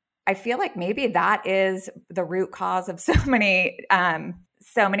I feel like maybe that is the root cause of so many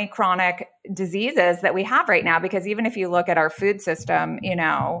chronic diseases that we have right now, because even if you look at our food system,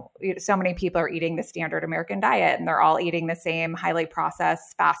 so many people are eating the standard American diet and they're all eating the same highly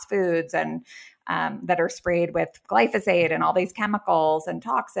processed fast foods and that are sprayed with glyphosate and all these chemicals and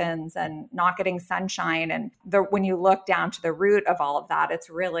toxins and not getting sunshine. And when you look down to the root of all of that, it's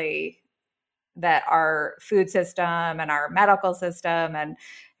really that our food system and our medical system and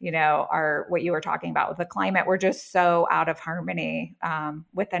our what you were talking about with the climate, we're just so out of harmony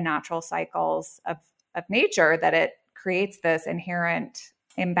with the natural cycles of nature that it creates this inherent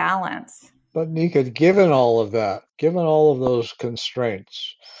imbalance. But Nika, given all of that, given all of those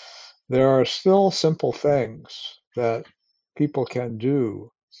constraints, there are still simple things that people can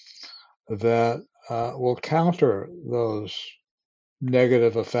do that will counter those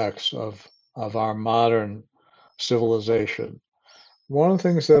negative effects of our modern civilization. One of the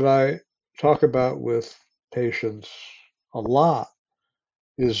things that I talk about with patients a lot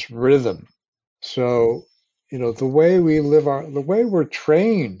is rhythm. So, the way we're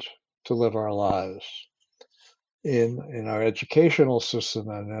trained to live our lives in our educational system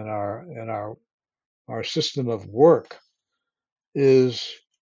and in our system of work is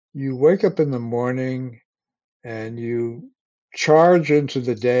you wake up in the morning and you charge into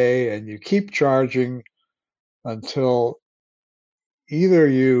the day and you keep charging until either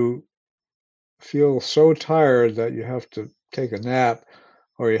you feel so tired that you have to take a nap,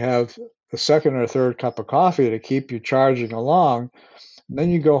 or you have the second or third cup of coffee to keep you charging along. And then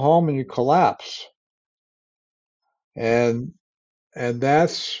you go home and you collapse. And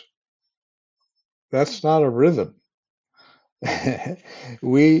that's not a rhythm.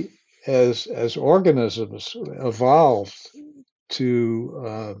 We as organisms evolved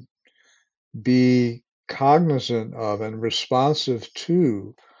to be cognizant of and responsive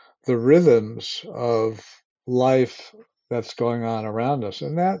to the rhythms of life that's going on around us.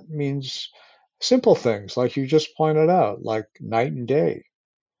 And that means simple things like you just pointed out, like night and day,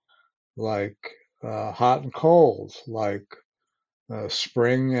 like hot and cold, like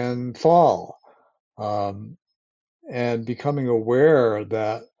spring and fall, um, and becoming aware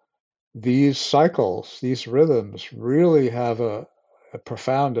that these cycles, these rhythms really have a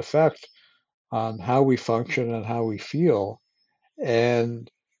profound effect on how we function and how we feel.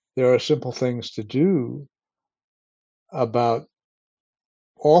 And there are simple things to do about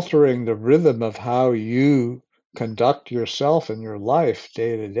altering the rhythm of how you conduct yourself in your life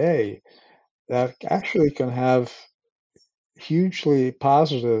day to day that actually can have hugely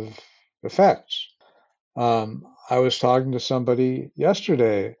positive effects. I was talking to somebody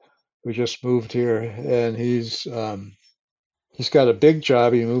yesterday who just moved here, and he's got a big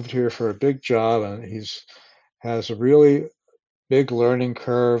job. He moved here for a big job, and he's has a really big learning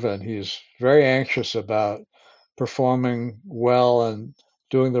curve, and he's very anxious about performing well and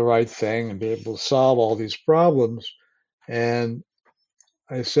doing the right thing and be able to solve all these problems. And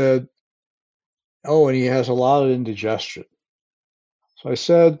I said, "Oh, and he has a lot of indigestion." So I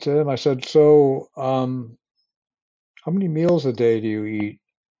said to him, I said, "So, how many meals a day do you eat?"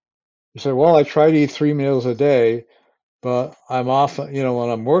 He said, "Well, I try to eat 3 meals a day, but I'm often, when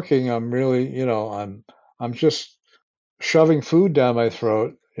I'm working, I'm really, I'm just shoving food down my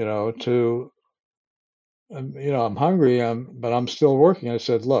throat, I'm hungry, but I'm still working." I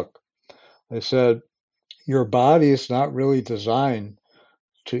said, "Look," I said, "your body is not really designed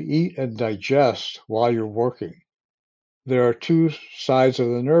to eat and digest while you're working. There are two sides of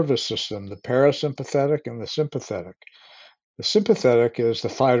the nervous system, the parasympathetic and the sympathetic. The sympathetic is the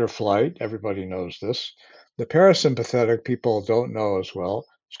fight or flight. Everybody knows this. The parasympathetic people don't know as well.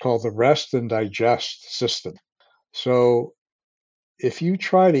 It's called the rest and digest system. So if you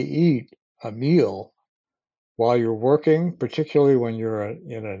try to eat a meal while you're working, particularly when you're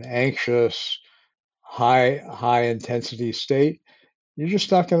in an anxious, high intensity state,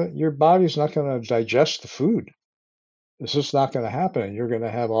 your body's not gonna digest the food. It's just not gonna happen. You're gonna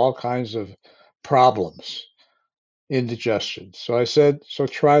have all kinds of problems, indigestion. So I said, so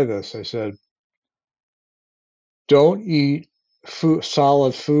try this. I said, don't eat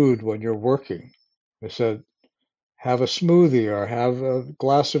solid food when you're working. I said, have a smoothie or have a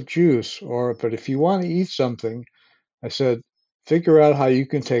glass of juice, but if you want to eat something, I said, figure out how you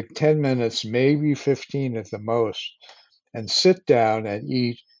can take 10 minutes, maybe 15 at the most, and sit down and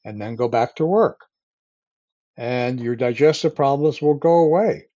eat and then go back to work. And your digestive problems will go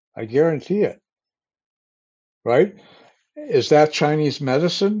away. I guarantee it, right? Is that Chinese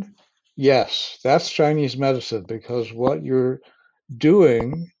medicine? Yes, that's Chinese medicine because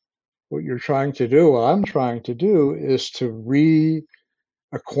doing, what you're trying to do, what I'm trying to do is to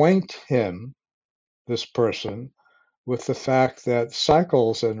reacquaint this person, with the fact that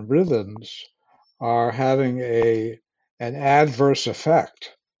cycles and rhythms are having an adverse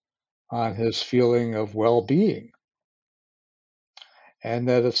effect on his feeling of well-being, and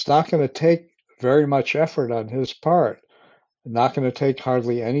that it's not going to take very much effort on his part, not going to take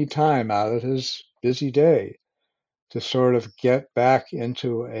hardly any time out of his busy day to sort of get back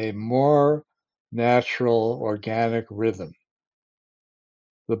into a more natural, organic rhythm.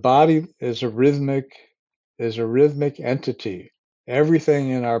 The body is a rhythmic entity. Everything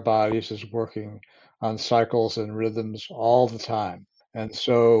in our bodies is working on cycles and rhythms all the time. And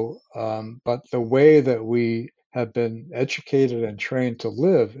so, but the way that we have been educated and trained to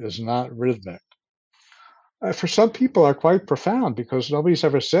live is not rhythmic. For some people are quite profound because nobody's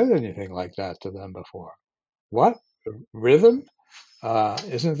ever said anything like that to them before. What? Rhythm?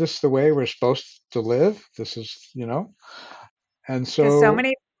 Isn't this the way we're supposed to live? This is, and Because so so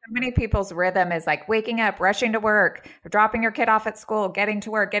many people's rhythm is like waking up, rushing to work, dropping your kid off at school, getting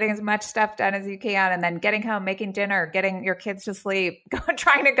to work, getting as much stuff done as you can, and then getting home, making dinner, getting your kids to sleep,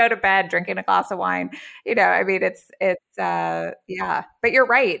 trying to go to bed, drinking a glass of wine. I mean, yeah. But you're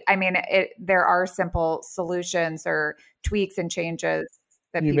right. I mean, there are simple solutions or tweaks and changes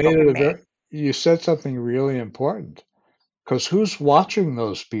that you people made it can a make. very, you said something really important because who's watching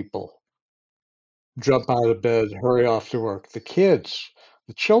those people jump out of bed, hurry off to work? The kids,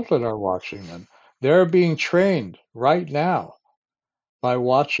 the children are watching them. They're being trained right now by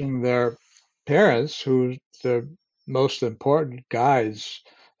watching their parents, who the most important guides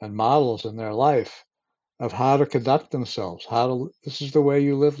and models in their life of how to conduct themselves. This is the way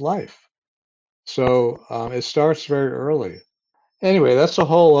you live life. So it starts very early. Anyway, that's a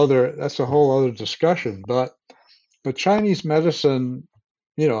whole other discussion. But Chinese medicine,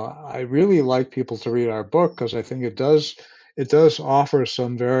 I really like people to read our book because I think it does offer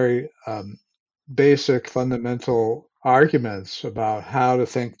some very basic fundamental arguments about how to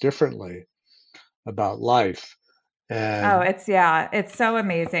think differently about life. Oh, And it's so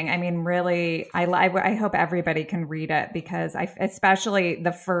amazing. I mean, really, I hope everybody can read it because especially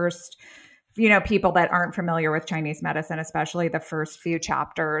the first, people that aren't familiar with Chinese medicine, especially the first few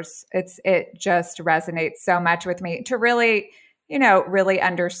chapters, it just resonates so much with me to really, really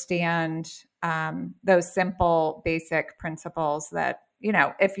understand those simple, basic principles that,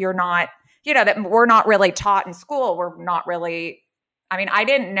 if you're not, that we're not really taught in school, we're not really. I mean, I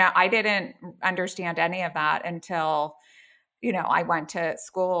didn't understand any of that until I went to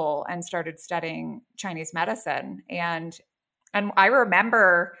school and started studying Chinese medicine. And I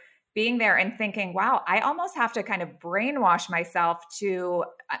remember being there and thinking, wow, I almost have to kind of brainwash myself to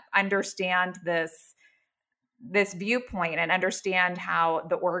understand this viewpoint and understand how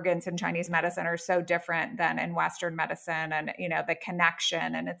the organs in Chinese medicine are so different than in Western medicine, and the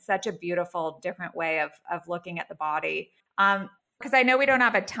connection. And it's such a beautiful, different way of looking at the body. Because I know we don't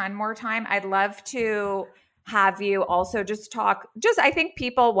have a ton more time. I'd love to have you also just talk. I think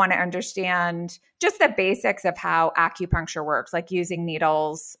people want to understand just the basics of how acupuncture works, like using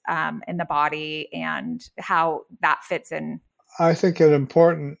needles in the body and how that fits in. I think an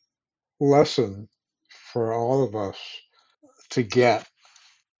important lesson for all of us to get,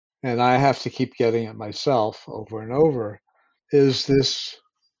 and I have to keep getting it myself over and over, is this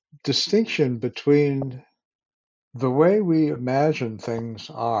distinction between the way we imagine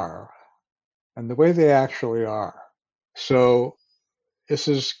things are and the way they actually are. So this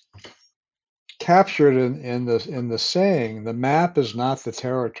is captured in the saying, the map is not the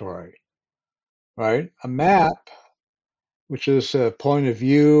territory, right? A map, which is a point of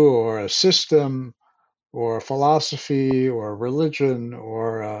view or a system or a philosophy or a religion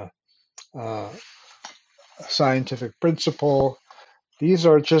or a scientific principle, these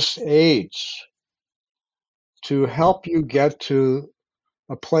are just aids to help you get to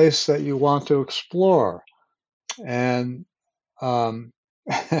a place that you want to explore. And, um,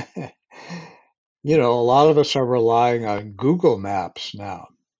 a lot of us are relying on Google Maps now,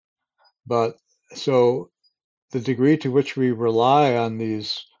 but So the degree to which we rely on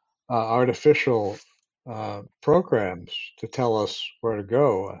these artificial programs to tell us where to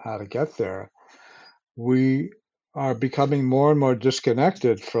go and how to get there, we are becoming more and more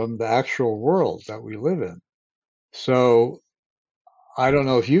disconnected from the actual world that we live in. So I don't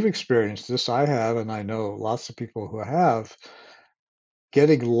know if you've experienced this. I have, and I know lots of people who have,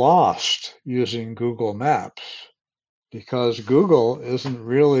 getting lost using Google Maps because Google isn't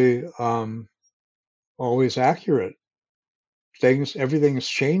really always accurate. Everything is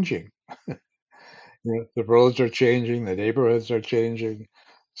changing. The roads are changing, the neighborhoods are changing.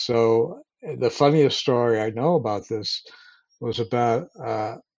 So the funniest story I know about this was about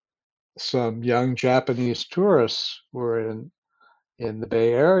some young Japanese tourists who were in the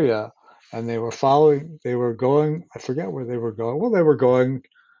Bay Area, and they were going, I forget where they were going. Well, they were going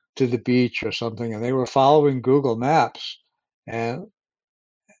to the beach or something, and they were following Google Maps, and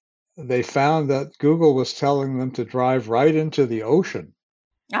they found that Google was telling them to drive right into the ocean.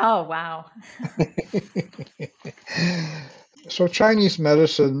 Oh, wow. So Chinese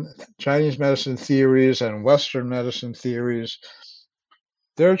medicine theories and Western medicine theories,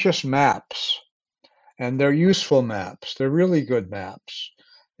 they're just maps, and they're useful maps. They're really good maps.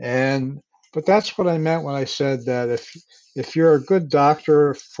 And but that's what I meant when I said that if you're a good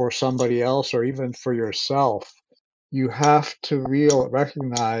doctor for somebody else or even for yourself, you have to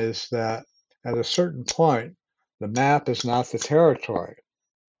recognize that at a certain point, the map is not the territory.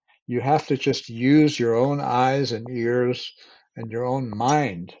 You have to just use your own eyes and ears and your own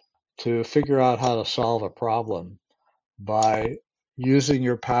mind to figure out how to solve a problem by using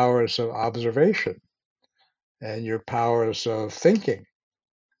your powers of observation and your powers of thinking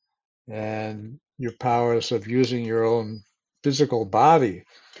and your powers of using your own physical body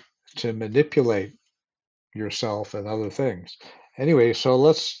to manipulate yourself and other things. Anyway, so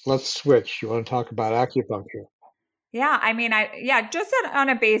let's switch. You want to talk about acupuncture? Yeah, I mean, yeah, just on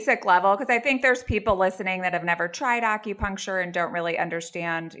a basic level, because I think there's people listening that have never tried acupuncture and don't really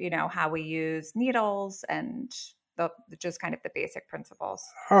understand, how we use needles and just kind of the basic principles.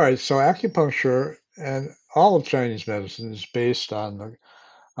 All right, so acupuncture and all of Chinese medicine is based on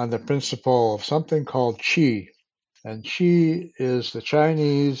the principle of something called qi. And qi is the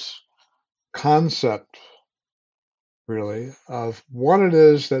Chinese concept, really, of what it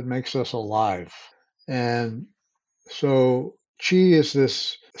is that makes us alive. And so qi is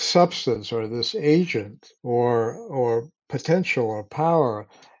this substance or this agent or potential or power,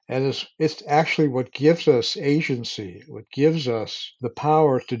 and it's actually what gives us agency, what gives us the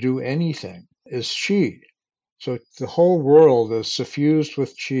power to do anything is qi. So the whole world is suffused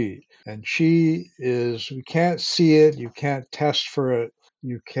with qi, and qi is you can't see it, you can't test for it,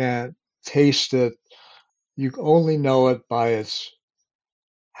 you can't taste it. You only know it by its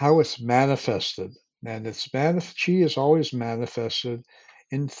how it's manifested. And chi is always manifested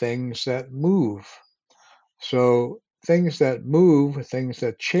in things that move. So things that move, things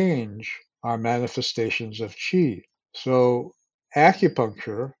that change are manifestations of chi. So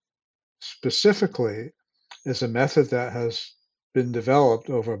acupuncture specifically is a method that has been developed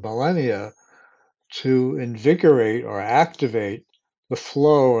over millennia to invigorate or activate the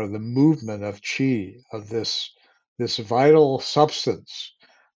flow or the movement of chi, of this vital substance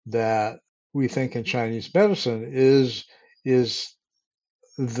that we think in Chinese medicine is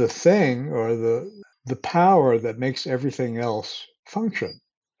the thing or the power that makes everything else function.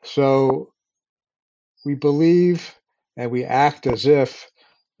 So we believe and we act as if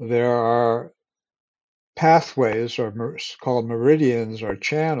there are pathways or called meridians or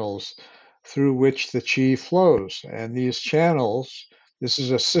channels through which the chi flows. And these channels, this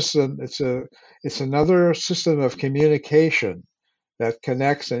is a system, it's another system of communication that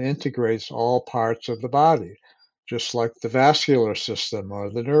connects and integrates all parts of the body, just like the vascular system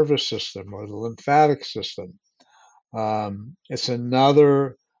or the nervous system or the lymphatic system. It's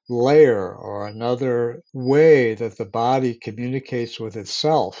another layer or another way that the body communicates with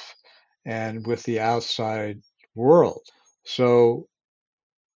itself and with the outside world. So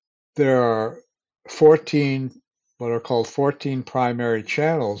there are 14, what are called 14 primary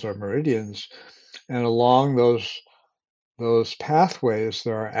channels or meridians, and along those pathways,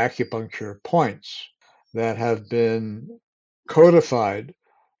 there are acupuncture points that have been codified,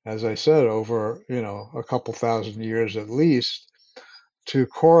 as I said, over a couple thousand years at least, to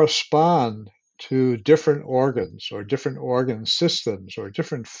correspond to different organs or different organ systems or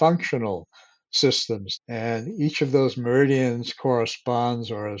different functional systems. And each of those meridians corresponds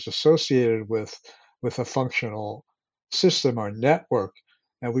or is associated with a functional system or network.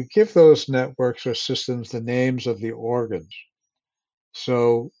 And we give those networks or systems the names of the organs.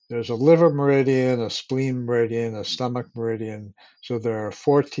 So there's a liver meridian, a spleen meridian, a stomach meridian. So there are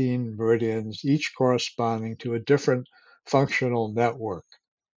 14 meridians, each corresponding to a different functional network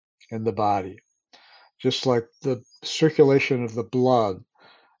in the body. Just like the circulation of the blood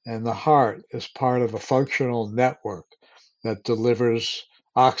and the heart is part of a functional network that delivers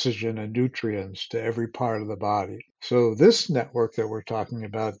oxygen and nutrients to every part of the body. So this network that we're talking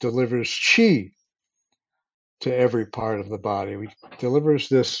about delivers chi to every part of the body. We delivers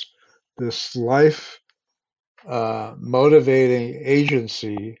this life motivating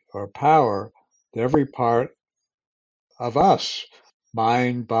agency or power to every part of us,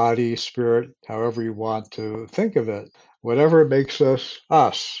 mind, body, spirit, however you want to think of it, whatever makes us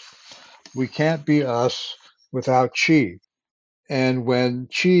us. We can't be us without chi. And when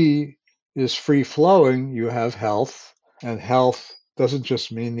chi is free flowing, you have health. And health doesn't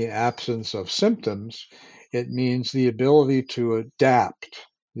just mean the absence of symptoms, it means the ability to adapt,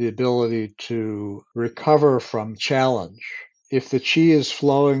 the ability to recover from challenge. If the chi is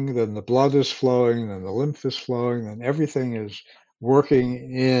flowing, then the blood is flowing, then the lymph is flowing, then everything is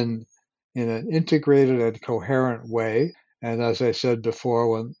working in an integrated and coherent way. And as I said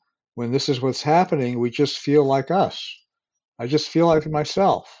before, when this is what's happening, we just feel like us. I just feel like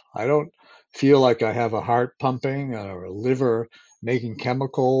myself. I don't feel like I have a heart pumping or a liver making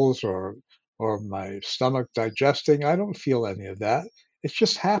chemicals or my stomach digesting. I don't feel any of that. It's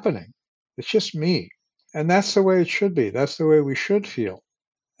just happening. It's just me. And that's the way it should be. That's the way we should feel.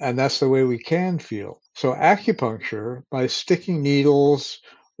 And that's the way we can feel. So acupuncture, by sticking needles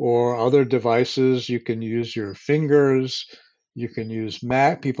or other devices, you can use your fingers, you can use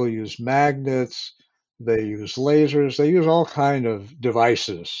people use magnets, they use lasers, they use all kind of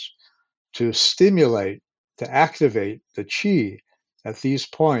devices to stimulate, to activate the chi at these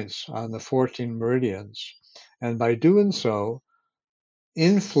points on the 14 meridians. And by doing so,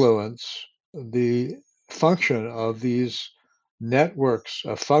 influence the function of these networks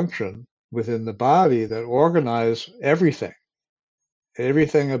of function within the body that organize everything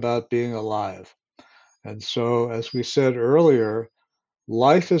about being alive. And so, as we said earlier,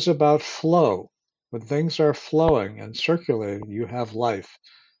 life is about flow. When things are flowing and circulating, you have life.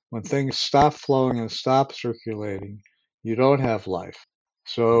 When things stop flowing and stop circulating, you don't have life.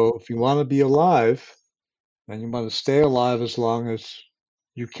 So, if you want to be alive, and you want to stay alive as long as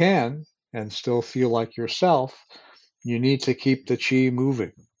you can and still feel like yourself, you need to keep the chi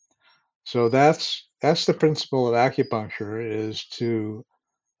moving. So that's the principle of acupuncture, is to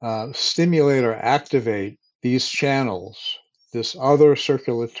stimulate or activate these channels, this other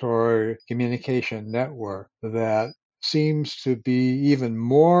circulatory communication network that seems to be even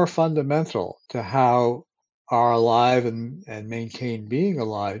more fundamental to how are alive and maintain being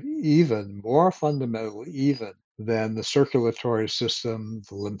alive, even more fundamental even than the circulatory system,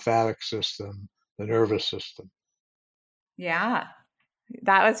 the lymphatic system, the nervous system. Yeah,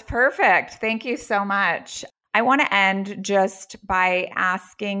 that was perfect. Thank you so much. I want to end just by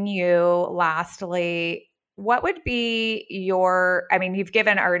asking you, lastly, what would be I mean,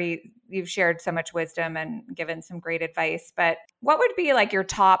 you've shared so much wisdom and given some great advice, but what would be like your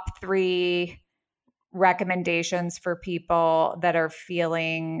top 3 recommendations for people that are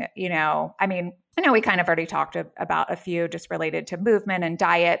feeling, I mean, I know we kind of already talked about a few just related to movement and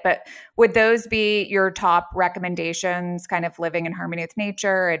diet, but would those be your top recommendations, kind of living in harmony with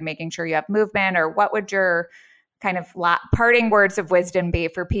nature and making sure you have movement? Or what would your kind of parting words of wisdom be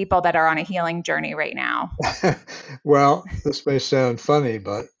for people that are on a healing journey right now? Well, this may sound funny,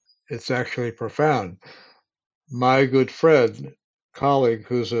 but it's actually profound. My good friend, colleague,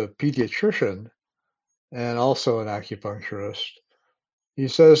 who's a pediatrician and also an acupuncturist, he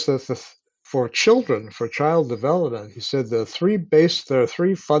says that for children, for child development, he said there are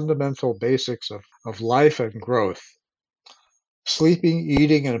three fundamental basics of life and growth: sleeping,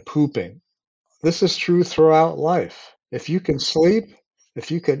 eating, and pooping. This is true throughout life. If you can sleep, if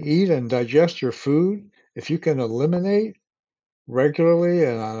you can eat and digest your food, if you can eliminate regularly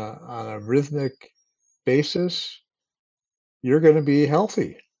and on a rhythmic basis, you're going to be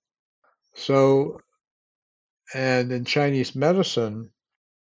healthy. So, and in Chinese medicine,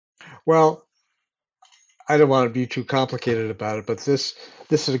 well, I don't want to be too complicated about it, but this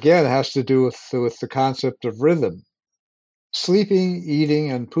again has to do with the concept of rhythm. Sleeping,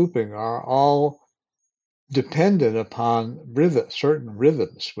 eating, and pooping are all dependent upon certain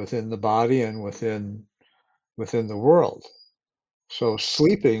rhythms within the body and within the world. So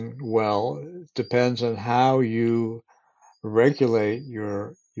sleeping well depends on how you regulate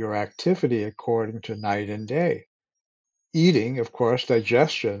your activity according to night and day. Eating, of course,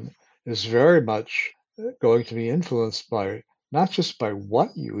 digestion is very much going to be influenced by not just by what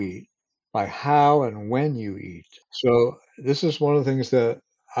you eat, by how and when you eat. So this is one of the things that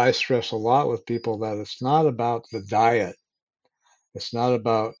I stress a lot with people, that it's not about the diet. It's not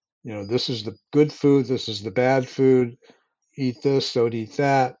about, this is the good food, this is the bad food, eat this, don't eat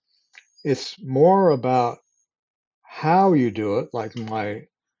that. It's more about how you do it, like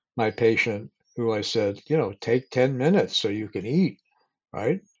my patient who I said, take 10 minutes so you can eat,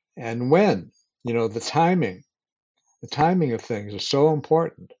 right? And when, the timing. The timing of things is so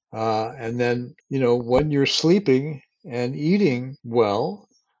important. And then, when you're sleeping and eating well,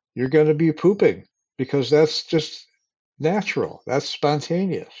 you're going to be pooping because that's just natural. That's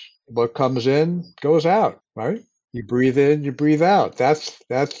spontaneous. What comes in goes out, right? You breathe in, you breathe out. That's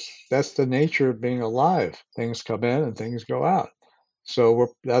the nature of being alive. Things come in and things go out. So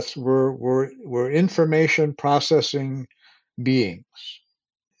we're information processing beings.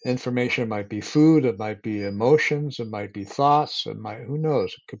 Information might be food, it might be emotions, it might be thoughts, who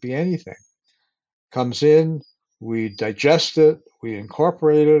knows, it could be anything. Comes in, we digest it, we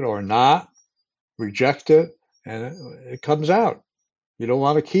incorporate it or not, reject it, and it comes out. You don't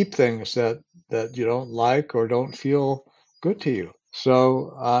want to keep things that you don't like or don't feel good to you.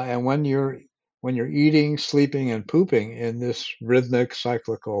 So, and when you're eating, sleeping, and pooping in this rhythmic,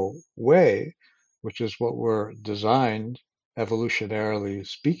 cyclical way, which is what we're designed, evolutionarily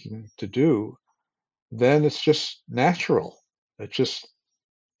speaking, to do, then it's just natural. It just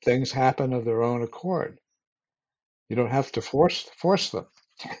things happen of their own accord. You don't have to force them.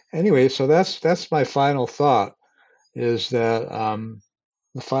 Anyway, so that's my final thought. Is that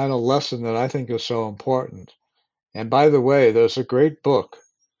the final lesson that I think is so important. And by the way, there's a great book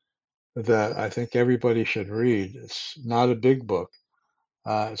that I think everybody should read. It's not a big book.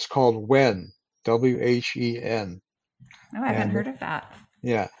 It's called When, When. Oh, I haven't And heard of that.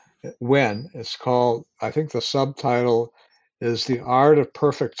 yeah, When. It's called, I think the subtitle is The Art of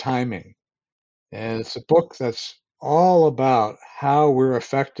Perfect Timing. And it's a book that's all about how we're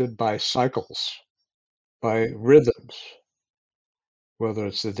affected by cycles, by rhythms, whether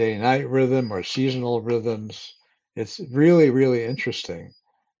it's the day-night rhythm or seasonal rhythms. It's really, really interesting.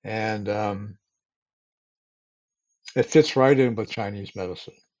 And it fits right in with Chinese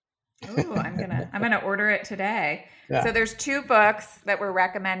medicine. Oh, I'm gonna order it today. So Yeah, there's two books that we're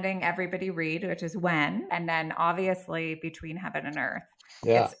recommending everybody read, which is When, and then obviously Between Heaven and Earth.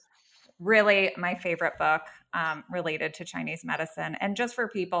 yeah. It's really my favorite book related to Chinese medicine, and just for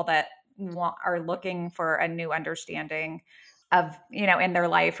people that are looking for a new understanding of, in their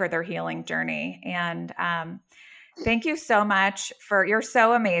life or their healing journey. And thank you so much you're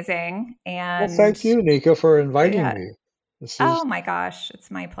so amazing. Well, And thank you, Nika, for inviting yeah, me. This is oh my gosh, it's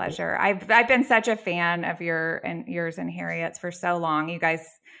my pleasure. I've been such a fan of yours and Harriet's for so long. You guys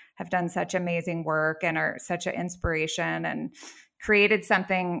have done such amazing work and are such an inspiration and created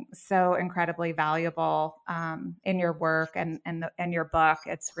something so incredibly valuable in your work and your book.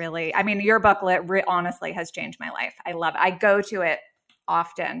 It's really, I mean, your book honestly has changed my life. I love it. I go to it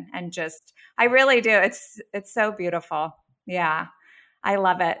often and I really do. It's so beautiful. Yeah. I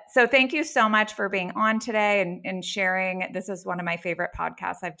love it. So thank you so much for being on today and sharing. This is one of my favorite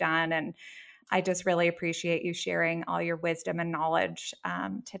podcasts I've done. And I just really appreciate you sharing all your wisdom and knowledge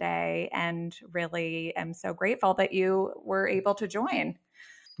today, and really am so grateful that you were able to join.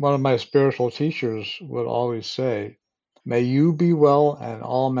 one of my spiritual teachers would always say, may you be well and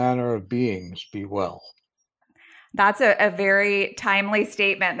all manner of beings be well. That's a very timely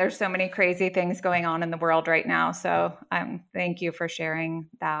statement. There's so many crazy things going on in the world right now. So thank you for sharing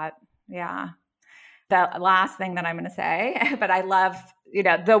that. Yeah. The last thing that I'm going to say, but I love,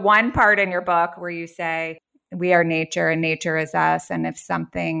 the one part in your book where you say, we are nature and nature is us. And if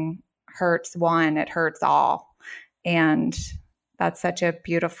something hurts one, it hurts all. And that's such a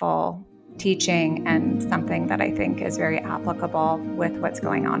beautiful teaching and something that I think is very applicable with what's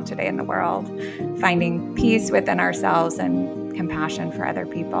going on today in the world, finding peace within ourselves and compassion for other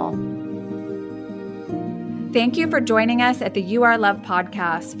people. Thank you for joining us at the You Are Love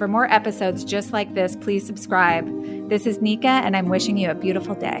podcast. For more episodes just like this, please subscribe. This is Neka, and I'm wishing you a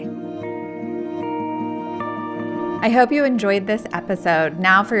beautiful day. I hope you enjoyed this episode.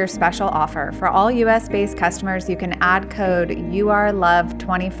 Now for your special offer. For all US-based customers, you can add code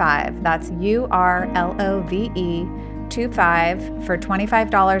URLOVE25. That's URLOVE25 for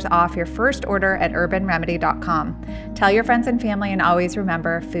 $25 off your first order at urbanremedy.com. Tell your friends and family, and always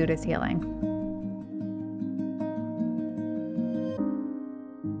remember, food is healing.